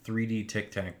a 3D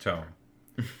Tic-Tac-Toe,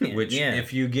 which,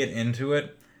 if you get into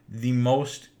it, the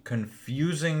most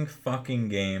confusing fucking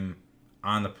game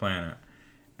on the planet.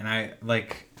 And I,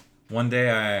 like, one day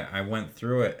I went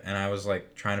through it, and I was,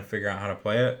 like, trying to figure out how to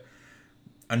play it.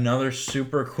 Another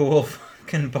super cool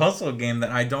fucking puzzle game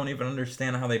that I don't even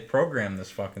understand how they programmed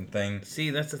this fucking thing. See,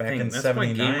 that's the back thing. In that's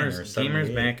 79 why or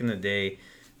gamers back in the day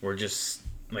were just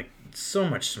like so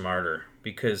much smarter,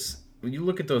 because when you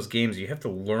look at those games, you have to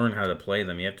learn how to play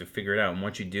them. You have to figure it out, and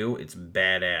once you do, it's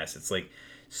badass. It's like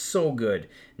so good.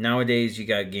 Nowadays, you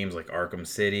got games like Arkham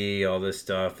City, all this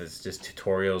stuff. It's just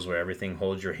tutorials where everything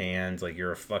holds your hands like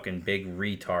you're a fucking big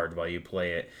retard while you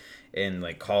play it. And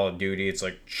like Call of Duty, it's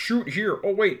like, shoot here.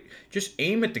 Oh wait, just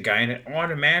aim at the guy and it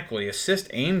automatically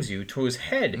aims you to his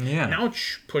head. Yeah. Now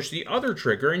push the other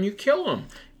trigger and you kill him.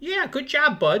 Yeah, good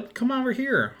job, bud. Come over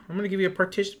here. I'm gonna give you a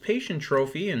participation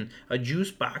trophy and a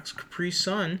juice box, Capri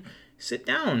Sun. Sit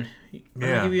down. I'm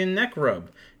gonna give you a neck rub.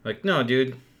 Like, no,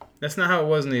 dude, that's not how it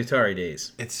was in the Atari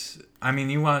days. It's, I mean,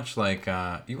 you watch like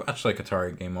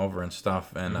Atari Game Over and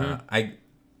stuff, and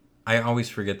I always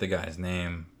forget the guy's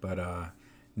name, but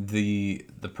the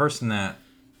person that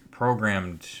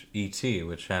programmed E.T.,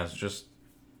 which has just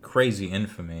crazy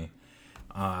infamy.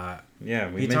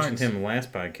 We mentioned him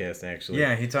last podcast, actually.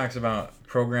 Yeah, he talks about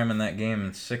programming that game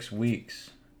in 6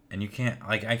 weeks, and you can't,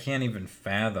 like, I can't even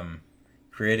fathom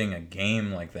creating a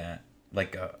game like that,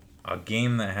 like a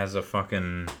game that has a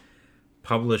fucking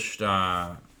published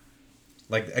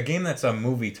like a game that's a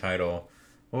movie title.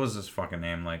 What was this fucking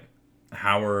name? Like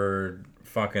Howard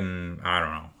fucking, I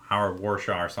don't know, Howard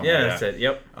Warshaw or something Yeah, like that's that. it.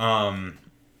 Yep.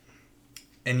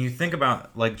 And you think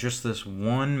about like just this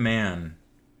one man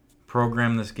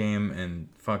programmed this game in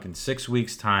fucking 6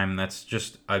 weeks time. That's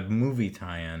just a movie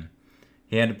tie-in.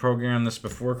 He had to program this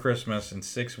before Christmas in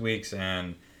 6 weeks,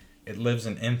 and it lives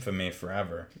in infamy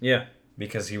forever. Yeah.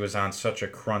 Because he was on such a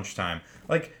crunch time.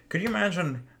 Like, could you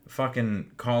imagine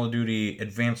fucking Call of Duty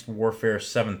Advanced Warfare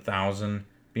 7000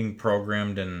 being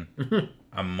programmed in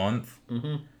a month?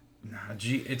 Mm-hmm. Nah,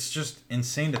 gee, it's just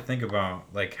insane to think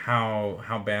about, like,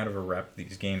 how bad of a rep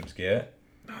these games get.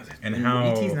 And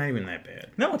how... ET's not even that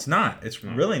bad. No, it's not. It's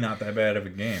really not that bad of a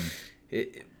game.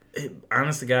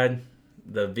 Honest to God,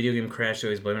 the video game crash they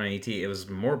always blame it on ET. It was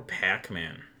more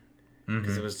Pac-Man.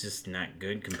 Because it was just not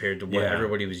good compared to what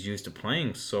everybody was used to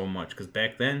playing so much. Because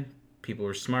back then, people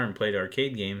were smart and played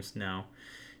arcade games now,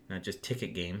 not just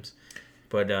ticket games.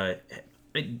 But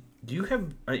do you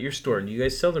have, at your store, do you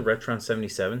guys sell the Retron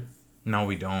 77? No,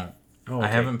 we don't. Oh, okay. I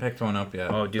haven't picked one up yet.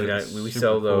 Oh, dude, we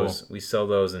sell those. We sell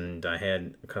those, and I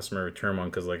had a customer return one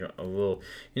because, like, a little,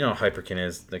 you know how Hyperkin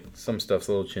is. Like, some stuff's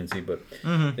a little chintzy, but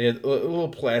they had a little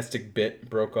plastic bit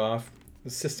broke off.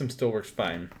 The system still works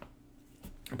fine,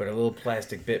 but a little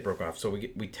plastic bit broke off. So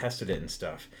we tested it and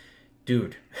stuff.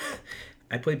 Dude,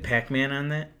 I played Pac-Man on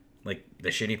that, like the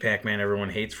shitty Pac-Man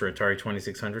everyone hates for Atari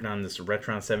 2600 on this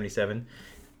Retron 77.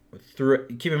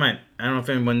 Keep in mind, I don't know if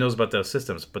anyone knows about those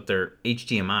systems, but they're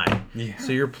HDMI. Yeah.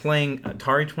 So you're playing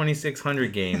Atari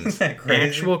 2600 games, Isn't that crazy?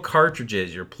 Actual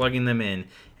cartridges. You're plugging them in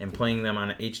and playing them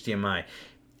on HDMI.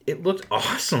 It looked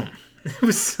awesome. It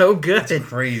was so good. That's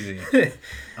crazy.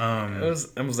 I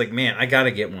was like, man, I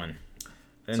gotta get one,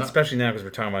 and so, especially now because we're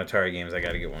talking about Atari games, I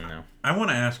gotta get one now. I want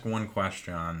to ask one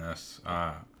question on this,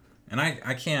 and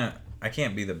I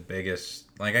can't be the biggest.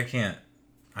 Like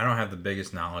I don't have the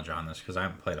biggest knowledge on this because I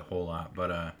haven't played a whole lot.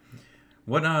 But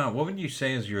what would you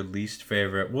say is your least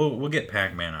favorite? We'll get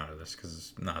Pac-Man out of this because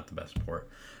it's not the best port.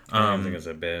 I don't think it's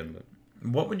that bad. But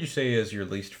what would you say is your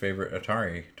least favorite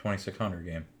Atari 2600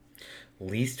 game?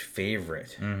 Least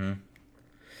favorite? Mm-hmm.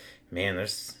 Man,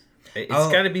 it's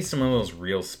got to be some of those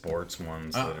real sports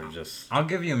ones that are just... I'll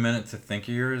give you a minute to think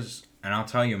of yours, and I'll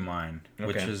tell you mine,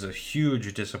 which is a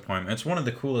huge disappointment. It's one of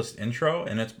the coolest intro,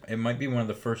 and it might be one of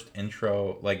the first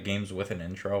intro, like, games with an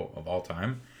intro of all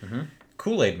time. Mm-hmm.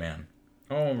 Kool-Aid Man.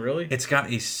 Oh, really? It's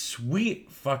got a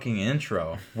sweet fucking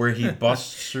intro where he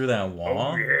busts through that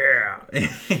wall. Oh,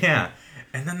 yeah. Yeah.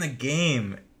 And then the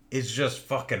game is just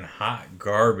fucking hot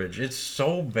garbage. It's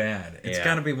so bad. It's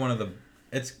got to be one of the...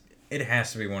 It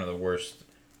has to be one of the worst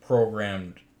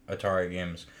programmed Atari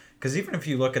games. Because even if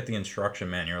you look at the instruction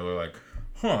manual, they're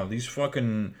like, these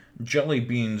fucking jelly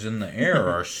beans in the air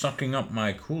are sucking up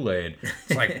my Kool-Aid.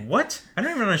 It's like, what? I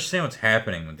don't even understand what's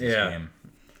happening with this game.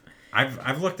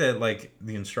 I've looked at, like,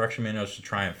 the instruction manuals to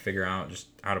try and figure out just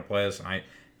how to play this, and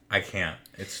I can't.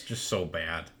 It's just so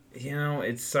bad. You know,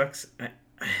 it sucks.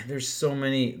 There's so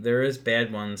many. There is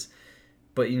bad ones.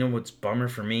 But you know what's bummer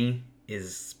for me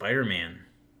is Spider-Man.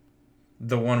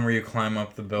 The one where you climb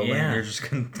up the building. Yeah. You're just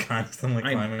constantly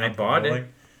climbing up the building. It.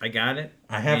 I got it.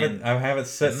 I have it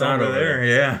sitting over there.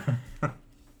 Yeah.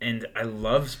 And I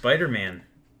love Spider-Man.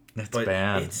 That's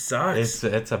bad. It sucks.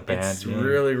 It's a bad It's game.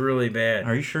 really, really bad.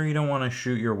 Are you sure you don't want to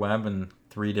shoot your web in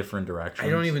 3 different directions?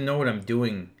 I don't even know what I'm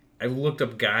doing. I looked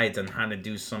up guides on how to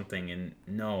do something, and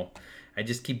no. I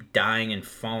just keep dying and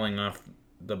falling off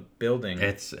the building.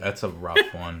 That's a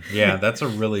rough one. Yeah, that's a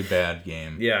really bad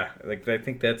game. Yeah, like I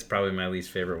think that's probably my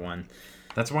least favorite one.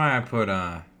 That's why I put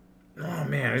oh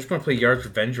man, I just want to play Yard's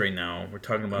Revenge right now. We're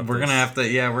talking about we're gonna have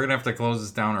to close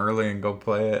this down early and go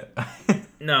play it.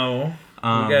 No. We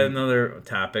got another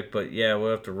topic, but yeah,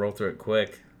 we'll have to roll through it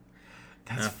quick.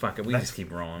 Fuck it, we just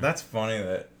keep rolling. That's funny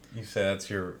that you say that's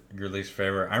your least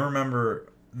favorite. I remember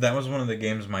that was one of the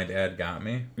games my dad got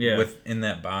me. Yeah. In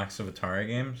that box of Atari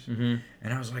games. Mm-hmm.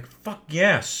 And I was like, fuck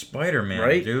yeah, Spider-Man,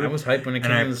 right? Dude. I was hyped when it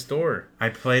came in the store. I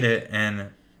played it,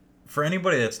 and for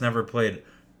anybody that's never played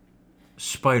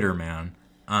Spider-Man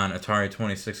on Atari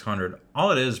 2600,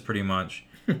 all it is pretty much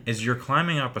is you're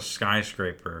climbing up a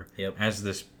skyscraper as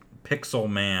this pixel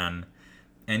man,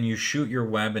 and you shoot your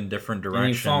web in different directions.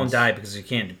 And you fall and die because you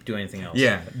can't do anything else.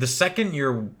 Yeah. The second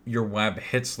your web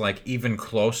hits, like, even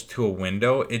close to a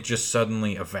window, it just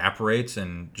suddenly evaporates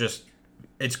and just...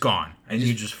 It's gone. And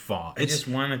you just fall. I just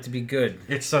want it to be good.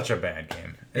 It's such a bad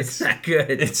game. It's not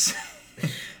good. It's...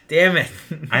 Damn it.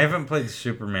 I haven't played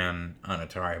Superman on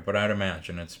Atari, but I'd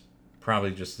imagine it's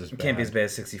probably just as bad. It can't be as bad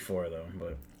as 64, though,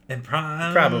 but...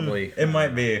 Probably. It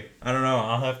might be. I don't know.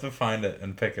 I'll have to find it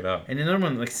and pick it up. And another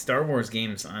one, like Star Wars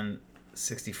games on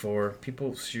 64.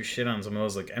 People shoot shit on some of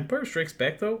those. Like Empire Strikes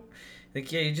Back though.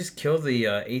 Like yeah, you just kill the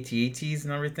AT-ATs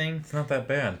and everything. It's not that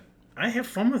bad. I have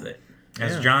fun with it.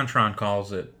 As JonTron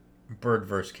calls it, bird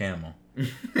versus camel.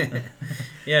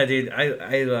 Yeah, dude,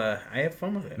 I have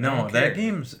fun with it. No, that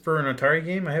game's for an Atari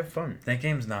game. I have fun. That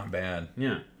game's not bad.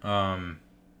 Yeah.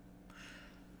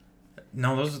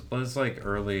 No, those like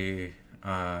early,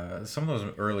 some of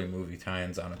those early movie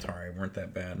tie-ins on Atari weren't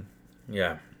that bad.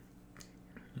 Yeah.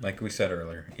 Like we said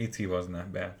earlier, E.T. wasn't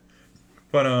that bad.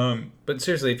 But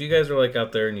seriously, if you guys are like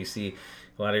out there and you see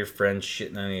a lot of your friends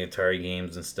shitting on the Atari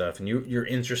games and stuff, and you're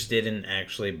interested in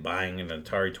actually buying an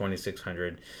Atari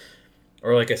 2600,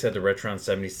 or like I said, the Retron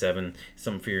 77,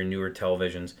 something for your newer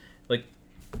televisions, like,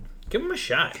 give them a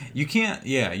shot. You can't,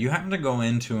 you have to go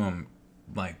into them,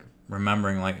 like,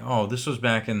 remembering, like, oh, this was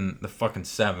back in the fucking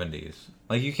 70s.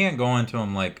 Like, you can't go into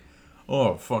them like,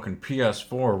 oh, fucking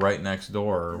PS4 right next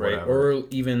door or whatever. Or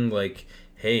even like,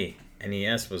 hey,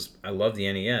 NES I love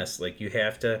the NES. Like, you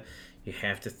have to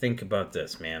think about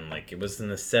this, man. Like, it was in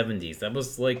the 70s. That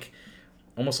was like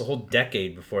almost a whole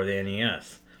decade before the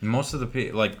NES. Most of the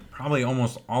people, like, probably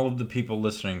almost all of the people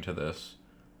listening to this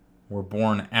were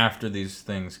born after these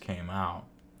things came out.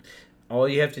 All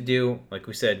you have to do, like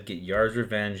we said, get Yar's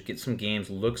Revenge, get some games,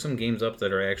 look some games up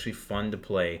that are actually fun to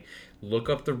play. Look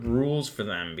up the rules for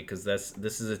them, because this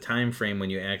is a time frame when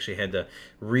you actually had to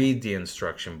read the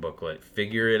instruction booklet,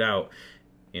 figure it out.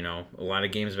 You know, a lot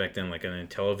of games back then, like on the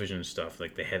television stuff,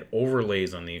 like they had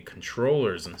overlays on the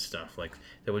controllers and stuff, like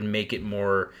that would make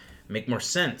more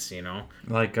sense, you know?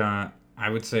 Like, I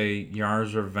would say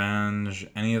Yar's Revenge,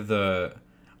 any of the...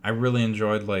 I really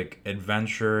enjoyed, like,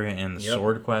 Adventure and the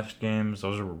Sword Quest games.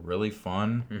 Those are really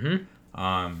fun.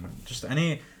 Mm-hmm. Just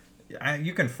any...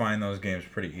 you can find those games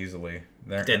pretty easily.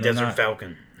 Desert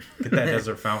Falcon. Get that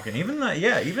Desert Falcon.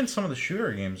 Even some of the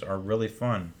shooter games are really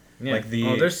fun. Yeah. Like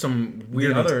there's some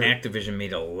weird ones. Activision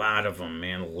made a lot of them,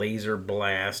 man. Laser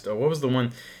Blast. Oh, what was the one?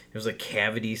 It was like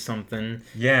Cavity something.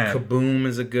 Yeah. Kaboom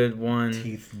is a good one.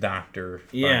 Teeth Doctor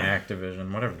by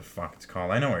Activision. Whatever the fuck it's called.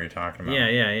 I know what you're talking about.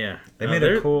 Yeah. They made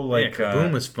a cool, like...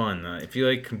 Kaboom was fun. If you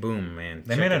like Kaboom, man.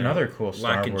 They made another cool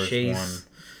Star Wars Chase. one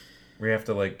where you have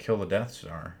to, like, kill the Death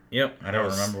Star. Yep. I don't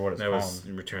remember what it's called. That was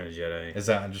Return of the Jedi. Is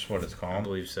that just what it's called? I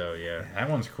believe so, yeah. That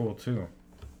one's cool, too.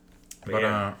 But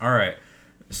all right.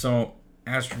 So,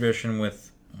 as tradition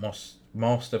with most,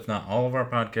 if not all of our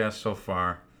podcasts so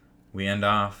far, we end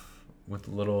off with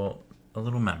a little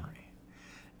memory.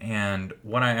 And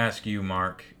what I ask you,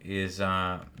 Mark, is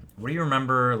what do you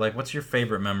remember, like, what's your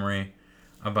favorite memory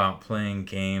about playing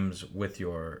games with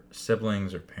your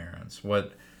siblings or parents?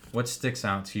 What sticks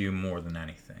out to you more than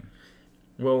anything?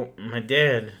 Well, my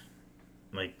dad,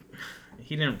 like,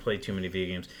 he didn't play too many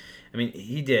video games. I mean,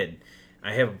 he did.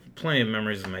 I have plenty of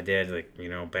memories of my dad, like, you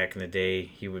know, back in the day,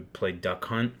 he would play Duck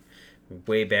Hunt,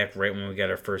 way back right when we got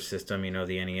our first system, you know,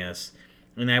 the NES.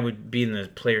 And I would be in the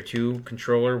Player 2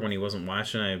 controller when he wasn't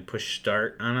watching. I would push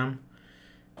start on him.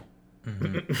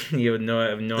 Mm-hmm. You would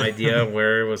have no idea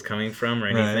where it was coming from or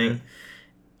anything. Right.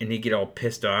 And he'd get all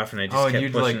pissed off, and I just kept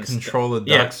you'd pushing. Like control the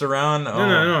ducks around? Oh.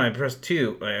 No. I pressed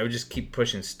 2. I would just keep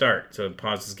pushing start. So I'd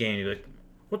pause this game, and he'd be like,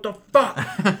 what the fuck?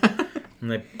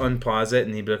 And I'd unpause it,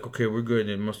 and he'd be like, okay, we're good.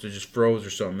 It must have just froze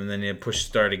or something. And then he'd push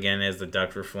start again as the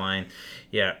ducks were flying.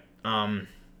 Yeah.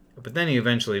 But then he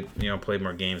eventually, you know, played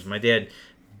more games. My dad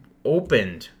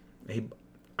opened.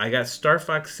 I got Star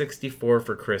Fox 64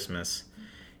 for Christmas.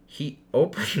 He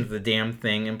opened the damn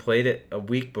thing and played it a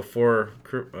week before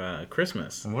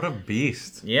Christmas. What a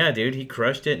beast. Yeah, dude. He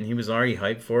crushed it, and he was already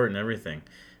hyped for it and everything.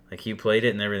 Like, he played it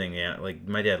and everything. Yeah, like,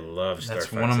 my dad loves Star Fox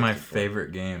 64. That's one of my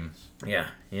favorite games. Yeah,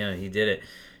 he did it.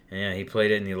 And yeah, he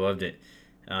played it, and he loved it.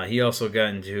 He also got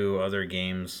into other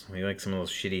games. He liked some of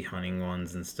those shitty hunting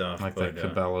ones and stuff. Like the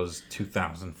Cabela's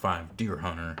 2005 Deer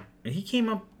Hunter. He came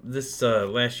up this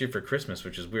last year for Christmas,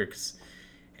 which is weird.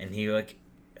 And he, like...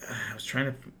 I was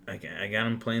trying to... I got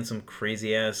him playing some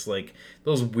crazy-ass, like...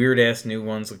 Those weird-ass new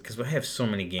ones. Because I have so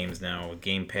many games now with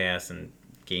Game Pass and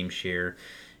Game Share.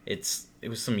 It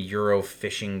was some Euro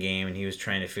fishing game, and he was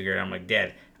trying to figure it out. I'm like,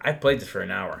 Dad, I played this for an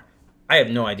hour. I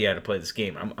have no idea how to play this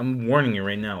game. I'm warning you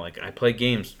right now. Like, I play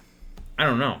games. I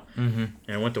don't know. Mm-hmm. And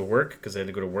I went to work, because I had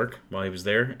to go to work while he was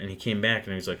there. And he came back,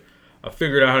 and he was like... I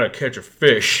figured out how to catch a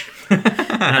fish. And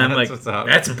I'm like,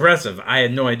 that's impressive. I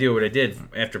had no idea what I did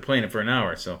after playing it for an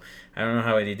hour, so I don't know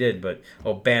how he did. But,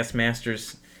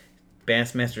 Bassmasters,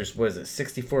 what is it,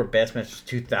 64, Bassmasters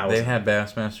 2000. They had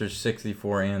Bassmasters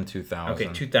 64 and 2000.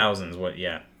 Okay, 2000 is what,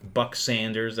 yeah. Buck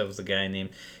Sanders, that was the guy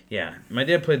named. Yeah, my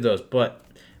dad played those, but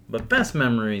best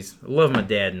memories, I love my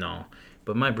dad and all,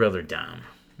 but my brother Dom.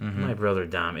 My brother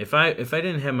Dom. If I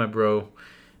didn't have my bro,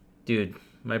 dude,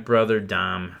 my brother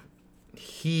Dom,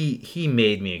 he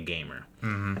made me a gamer.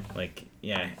 Like,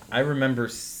 yeah, I remember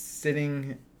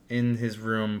sitting in his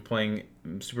room playing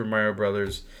Super Mario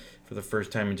Brothers for the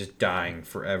first time and just dying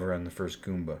forever on the first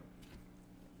Goomba.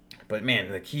 But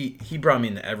man, like he brought me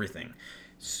into everything.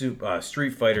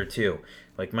 Street Fighter 2.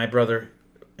 Like, my brother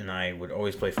and I would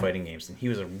always play fighting games, and he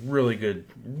was a really good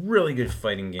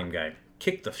fighting game guy.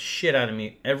 Kicked the shit out of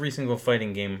me every single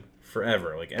fighting game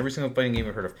forever. Like, every single fighting game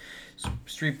I've heard of.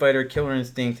 Street Fighter, Killer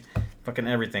Instinct, fucking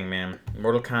everything, man.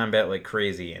 Mortal Kombat like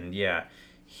crazy. And yeah,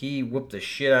 he whooped the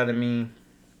shit out of me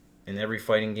in every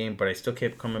fighting game, but I still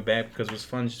kept coming back because it was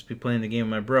fun just to be playing the game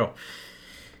with my bro.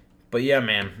 But yeah,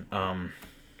 man, I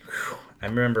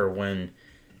remember when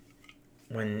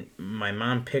my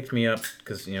mom picked me up,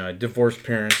 because, you know, I divorced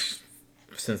parents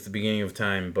since the beginning of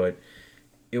time, but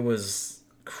it was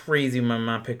crazy when my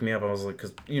mom picked me up. I was like,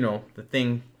 because, you know, the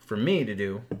thing for me to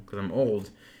do, because I'm old,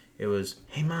 it was,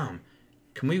 hey, Mom,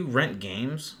 can we rent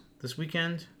games this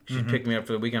weekend? She picked me up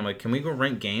for the weekend. I'm like, can we go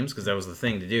rent games? Because that was the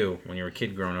thing to do when you were a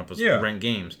kid growing up, was rent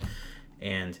games.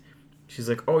 And she's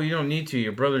like, oh, you don't need to.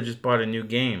 Your brother just bought a new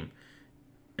game.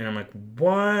 And I'm like,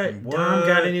 what? Dom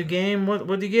got a new game? What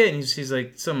did he get? And she's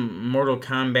like, some Mortal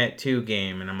Kombat 2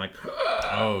 game. And I'm like,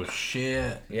 oh,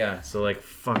 shit. Yeah, so like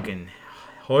fucking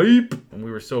hype. And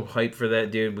we were so hyped for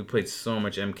that, dude. We played so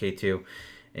much MK2.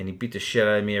 And he beat the shit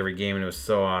out of me every game, and it was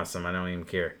so awesome. I don't even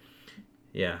care.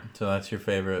 Yeah. So that's your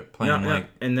favorite playing like...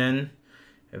 And then,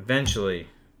 eventually,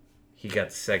 he got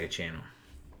the Sega Channel.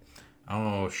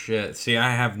 Oh, shit. See,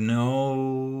 I have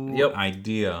no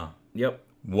idea. Yep.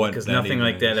 What? Because nothing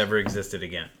like that ever existed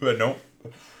again. But nope.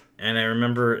 And I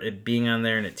remember it being on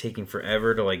there and it taking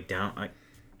forever to like down...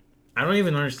 I don't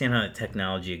even understand how that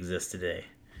technology exists today.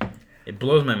 It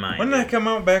blows my mind. When did that come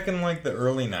out? Back in like the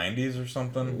early 90s or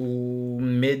something? Ooh,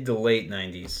 mid to late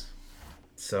 90s.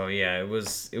 So yeah, it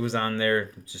was on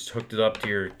there. Just hooked it up to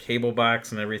your cable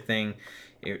box and everything.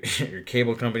 Your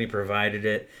cable company provided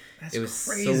it. That's it was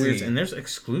crazy. So weird. And there's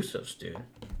exclusives, dude.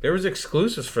 There was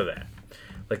exclusives for that.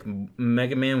 Like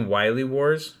Mega Man Wily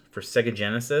Wars for Sega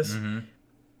Genesis.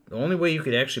 The only way you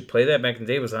could actually play that back in the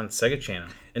day was on Sega Channel.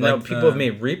 And like, now people have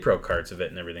made repro cards of it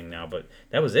and everything now, but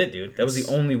that was it, dude. That was the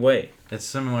only way. It's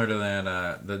similar to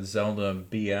that the Zelda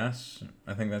BS.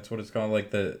 I think that's what it's called.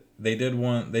 Like they did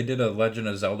a Legend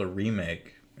of Zelda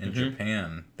remake in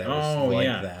Japan that was like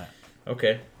that.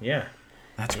 Okay, yeah.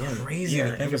 That's crazy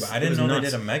to think about. I didn't know they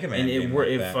did a Mega Man game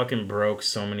like that. Fucking broke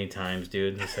so many times,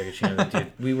 dude. The Sega Channel,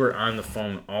 dude. We were on the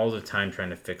phone all the time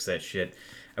trying to fix that shit.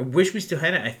 I wish we still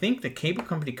had it. I think the cable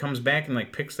company comes back and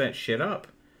like picks that shit up.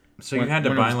 So you had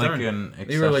to buy like an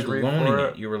accessory. You were like loaning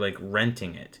it. You were like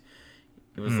renting it.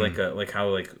 It was like how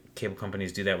like cable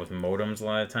companies do that with modems a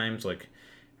lot of times. Like,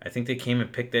 I think they came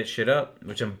and picked that shit up,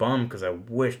 which I'm bummed because I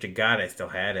wish to God I still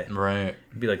had it. Right.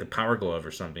 It'd be like the Power Glove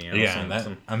or something. You know? Yeah,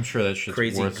 some I'm sure that shit's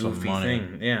crazy worth goofy some money.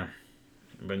 thing. Yeah.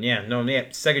 But yeah,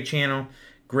 Sega Channel,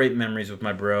 great memories with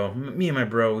my bro. Me and my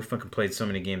bro, we fucking played so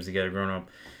many games together growing up.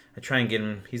 I try and get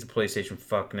him. He's a PlayStation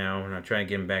fuck now, and I try and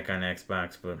get him back on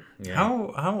Xbox. But yeah.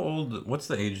 How old? What's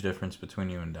the age difference between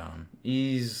you and Dom?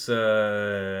 He's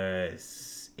 8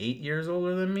 years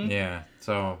older than me. Yeah.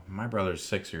 So my brother's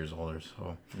 6 years older.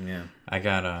 So yeah, I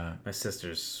got my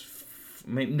sister's.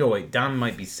 No wait, Dom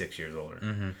might be 6 years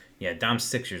older. Yeah, Dom's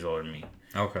 6 years older than me.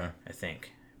 Okay. I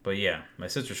think. But yeah, my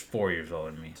sister's 4 years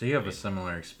older than me. So you have a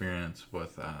similar experience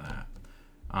with that.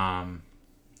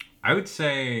 I would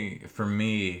say for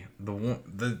me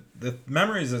the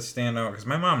memories that stand out, because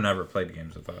my mom never played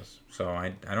games with us, so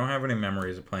I don't have any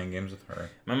memories of playing games with her.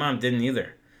 My mom didn't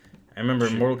either. I remember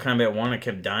Mortal Kombat 1, I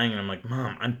kept dying, and I'm like,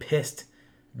 Mom, I'm pissed.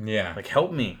 Yeah. Like,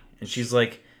 help me. And she's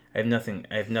like, I have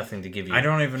nothing to give you. I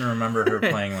don't even remember her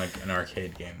playing like an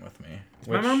arcade game with me.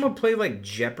 My mom would play like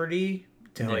Jeopardy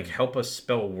to like help us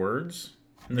spell words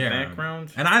in the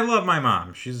background. And I love my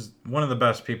mom. She's one of the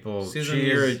best people.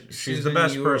 Susan, she's the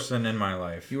best person in my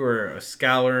life. You were a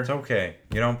scholar. It's okay.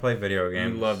 You don't play video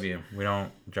games. We love you. We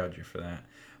don't judge you for that.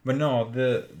 But no,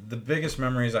 the biggest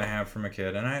memories I have from a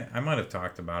kid, and I might have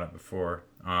talked about it before.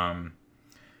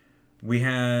 We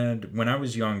had, when I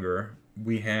was younger,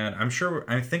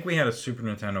 I think we had a Super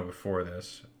Nintendo before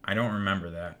this. I don't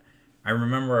remember that. I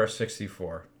remember our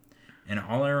 64. And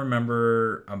all I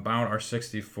remember about our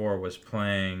 64 was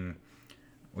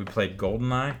we played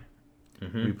GoldenEye.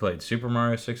 We played Super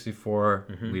Mario 64.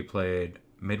 We played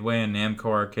Midway and Namco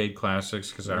Arcade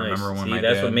Classics, because I remember when my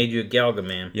dad... that's what made you a Galga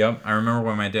man. Yep, I remember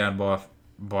when my dad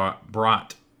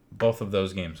brought both of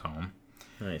those games home.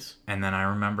 Nice. And then I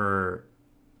remember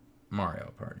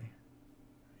Mario Party.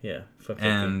 Yeah.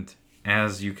 And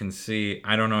as you can see,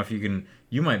 I don't know if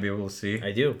you might be able to see.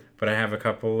 I do. But I have a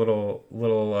couple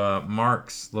little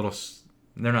marks,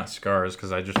 they're not scars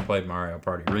because I just played Mario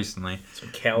Party recently. Some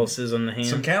calluses on the hand.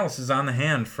 Some calluses on the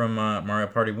hand from Mario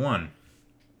Party 1.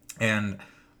 And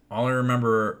all I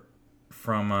remember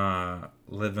from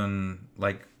living,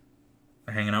 like,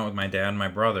 hanging out with my dad and my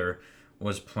brother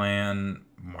was playing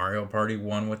Mario Party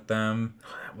 1 with them.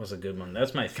 Oh, that was a good one.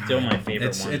 That's still my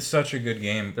favorite one. It's such a good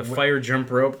game. The fire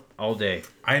jump rope all day.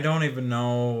 I don't even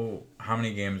know how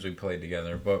many games we played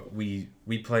together, but we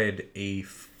played a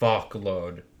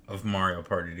fuckload of Mario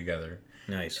Party together.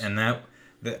 Nice. And that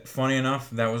funny enough,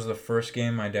 that was the first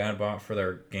game my dad bought for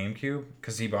their GameCube,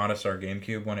 because he bought us our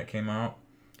GameCube when it came out.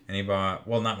 And he bought,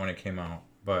 well, not when it came out,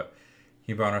 but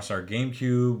he bought us our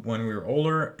GameCube when we were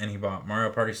older, and he bought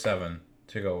Mario Party 7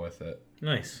 to go with it.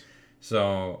 Nice.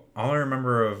 So all I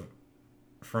remember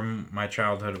from my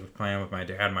childhood with playing with my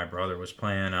dad and my brother was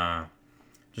playing,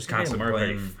 just constantly Mario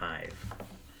playing Party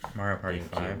 5. Mario Party GameCube,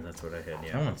 5. That's what I had,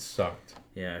 yeah. That one sucked.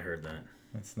 Yeah, I heard that.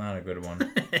 It's not a good one.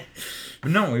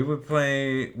 But no, we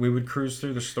would cruise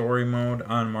through the story mode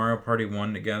on Mario Party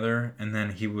 1 together, and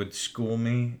then he would school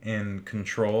me in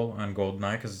Control on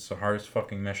GoldenEye, because it's the hardest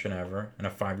fucking mission ever, and a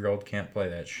 5-year-old can't play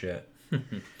that shit.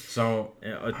 So...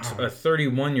 A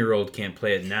 31-year-old can't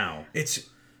play it now. It's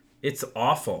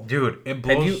awful. Dude, it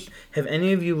blows... Have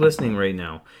any of you listening right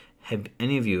now, have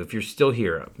any of you, if you're still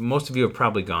here, most of you have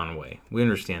probably gone away. We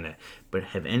understand that. But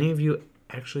have any of you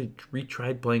actually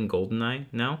retried playing GoldenEye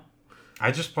now?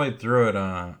 I just played through it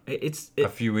a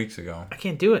few weeks ago. I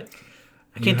can't do it.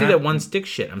 I can't do that one stick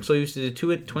shit. I'm so used to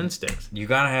the twin sticks. You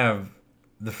gotta have...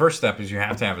 The first step is you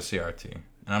have to have a CRT.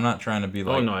 And I'm not trying to be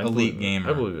like elite gamer.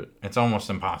 I believe it. It's almost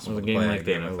impossible to play a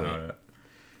game without it.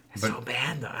 It's so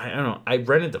bad, though. I don't know. I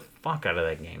rented the fuck out of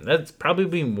that game. That's probably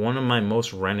been one of my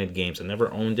most rented games. I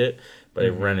never owned it, but I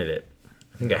rented it.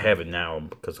 I think I have it now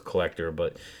because of collector,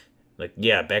 but... Like,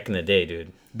 yeah, back in the day,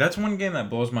 dude. That's one game that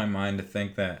blows my mind to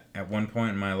think that at one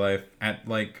point in my life, at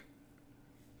like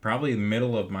probably the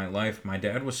middle of my life, my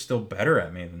dad was still better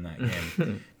at me than that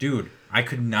game. Dude, I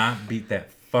could not beat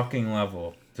that fucking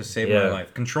level to save my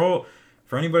life. Control,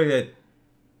 for anybody that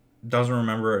doesn't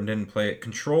remember and didn't play it,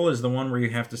 Control is the one where you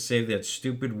have to save that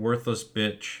stupid, worthless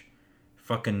bitch,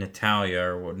 fucking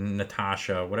Natalia or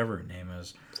Natasha, whatever her name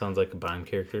is. Sounds like a Bond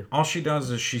character. All she does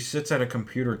is she sits at a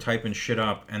computer typing shit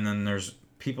up, and then there's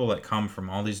people that come from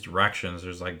all these directions.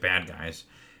 There's like bad guys.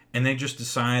 And they just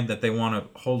decide that they want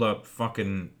to hold up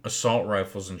fucking assault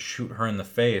rifles and shoot her in the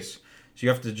face. So you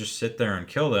have to just sit there and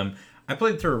kill them. I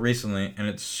played through it recently, and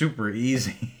it's super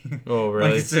easy. Oh,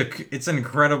 really? It's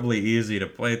incredibly easy to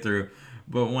play through.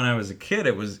 But when I was a kid,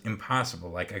 it was impossible.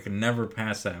 Like, I could never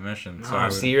pass that mission. So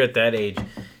see, you're at that age.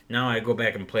 Now I go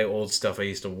back and play old stuff I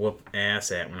used to whoop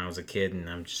ass at when I was a kid, and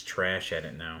I'm just trash at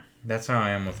it now. That's how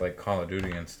I am with, like, Call of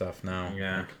Duty and stuff now.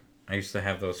 Yeah. Like, I used to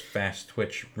have those fast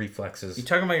twitch reflexes. You're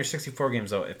talking about your 64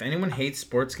 games, though. If anyone hates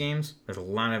sports games, there's a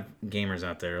lot of gamers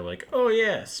out there like, oh,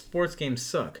 yeah, sports games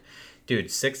suck. Dude,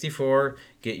 64,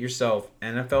 get yourself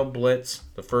NFL Blitz,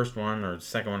 the first one, or the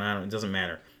second one, it doesn't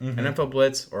matter. Mm-hmm. NFL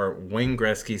Blitz or Wayne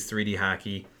Gretzky's 3D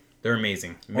hockey. They're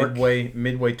amazing.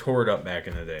 Midway tore it up back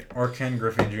in the day. Or Ken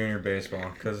Griffey Jr.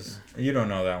 baseball, because you don't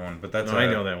know that one, but that's I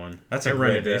know that one. That's a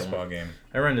great baseball game.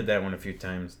 I rented that one a few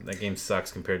times. That game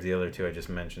sucks compared to the other two I just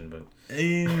mentioned, but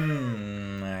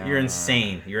you're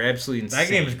insane. You're absolutely insane. That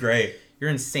game's great. You're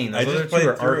insane. Those other two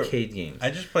are arcade games. I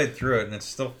just played through it, and it's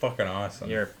still fucking awesome.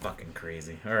 You're fucking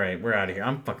crazy. All right, we're out of here.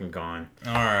 I'm fucking gone.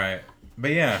 All right, but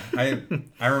yeah,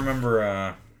 I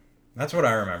remember. That's what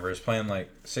I remember is playing like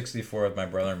 64 with my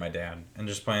brother and my dad, and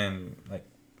just playing like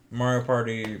Mario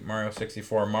Party, Mario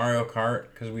 64, Mario Kart,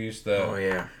 because we used to. Oh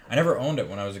yeah. I never owned it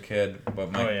when I was a kid,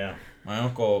 but my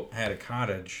uncle had a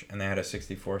cottage, and they had a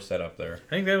 64 set up there.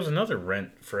 I think that was another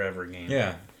rent forever game.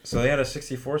 Yeah. So they had a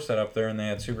 64 set up there, and they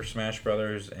had Super Smash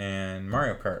Brothers and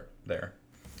Mario Kart there.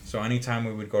 So anytime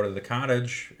we would go to the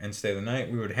cottage and stay the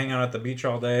night, we would hang out at the beach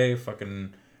all day,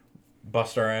 fucking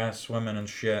bust our ass swimming and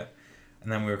shit.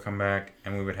 And then we would come back,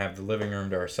 and we would have the living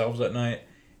room to ourselves at night,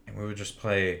 and we would just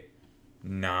play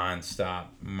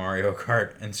non-stop Mario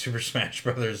Kart and Super Smash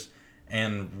Brothers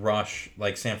and Rush,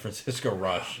 like San Francisco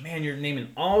Rush. Oh, man, you're naming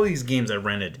all these games I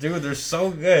rented. Dude, they're so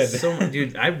good.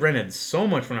 Dude, I rented so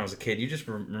much when I was a kid. You just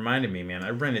reminded me, man. I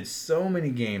rented so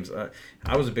many games.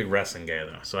 I was a big wrestling guy,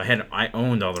 though, so I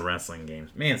owned all the wrestling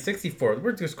games. Man, 64.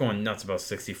 We're just going nuts about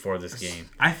 64 this game.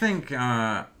 I think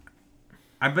I've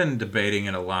been debating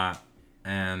it a lot,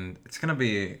 and it's gonna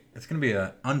be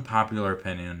an unpopular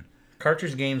opinion.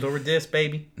 Cartridge games over disc,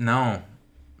 baby. No,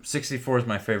 64 is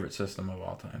my favorite system of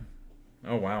all time.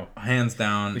 Oh wow. Hands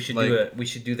down. We should like, do it. We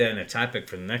should do that in a topic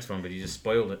for the next one, but you just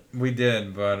spoiled it. We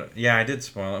did, but yeah, I did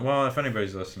spoil it. Well, if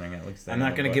anybody's listening, at least they I'm not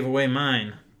know, going to but- give away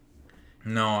mine.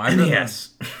 No, I've been,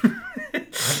 Yes.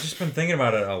 I've just been thinking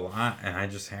about it a lot, and I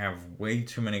just have way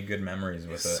too many good memories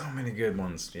with it. So many good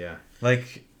ones. Yeah.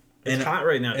 Like, It's and hot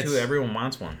right now too. it's- Everyone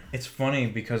wants one. It's funny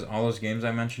because all those games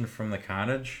I mentioned from the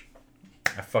cottage,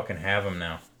 I fucking have them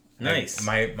now. Nice.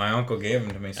 My uncle gave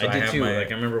them to me, so I did have too. my.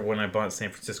 Like I remember when I bought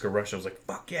San Francisco Rush, I was like,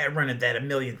 "Fuck yeah, I rented that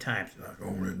 1,000,000 times." I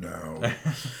own it now.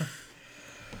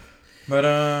 But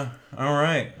all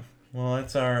right. Well,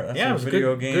 that's our It was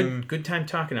video good, game. Good time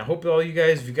talking. I hope all you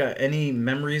guys, if you got any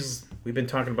memories, we've been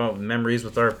talking about memories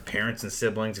with our parents and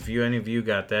siblings. If any of you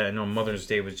got that, I know Mother's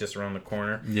Day was just around the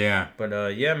corner. Yeah.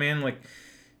 But yeah, man, like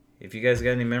if you guys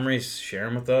got any memories, share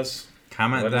them with us.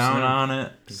 Comment Let us down know. on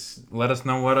it. Let us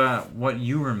know what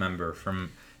you remember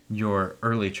from your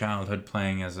early childhood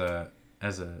playing as a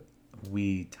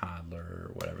wee toddler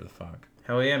or whatever the fuck.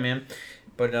 Hell yeah, man.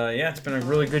 But yeah, it's been a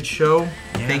really good show.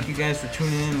 Thank you guys for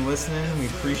tuning in and listening. We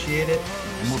appreciate it.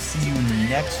 And we'll see you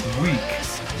next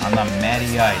week on the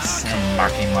Matty Ice and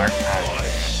Marky Mark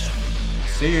podcast.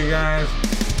 See you guys.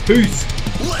 Peace.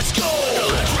 Let's go!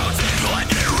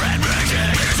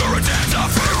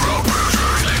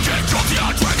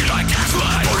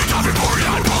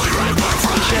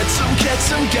 Catch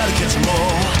some, gotta catch them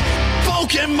all.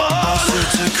 Pokemon! I'll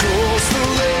search across the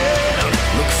land,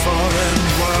 look far and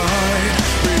wide.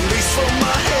 Release from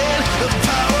my hand the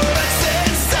power that's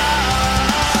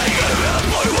inside. Get him out of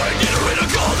my way, get her in a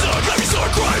cold dark. Let me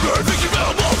start crying, bird, thinking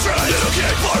about Moltres. Little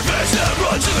kid, far-fetched, and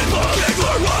runs in the mud.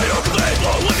 Kegler, wire, blade,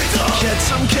 blow, look at them.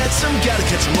 Catch some, gotta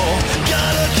catch them all.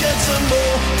 Gotta catch some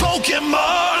more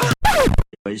Pokemon!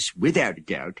 Was, without a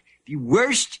doubt, the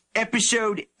worst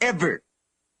episode ever.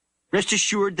 Rest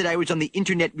assured that I was on the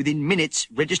internet within minutes,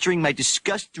 registering my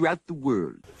disgust throughout the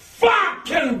world.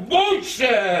 Fucking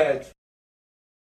bullshit!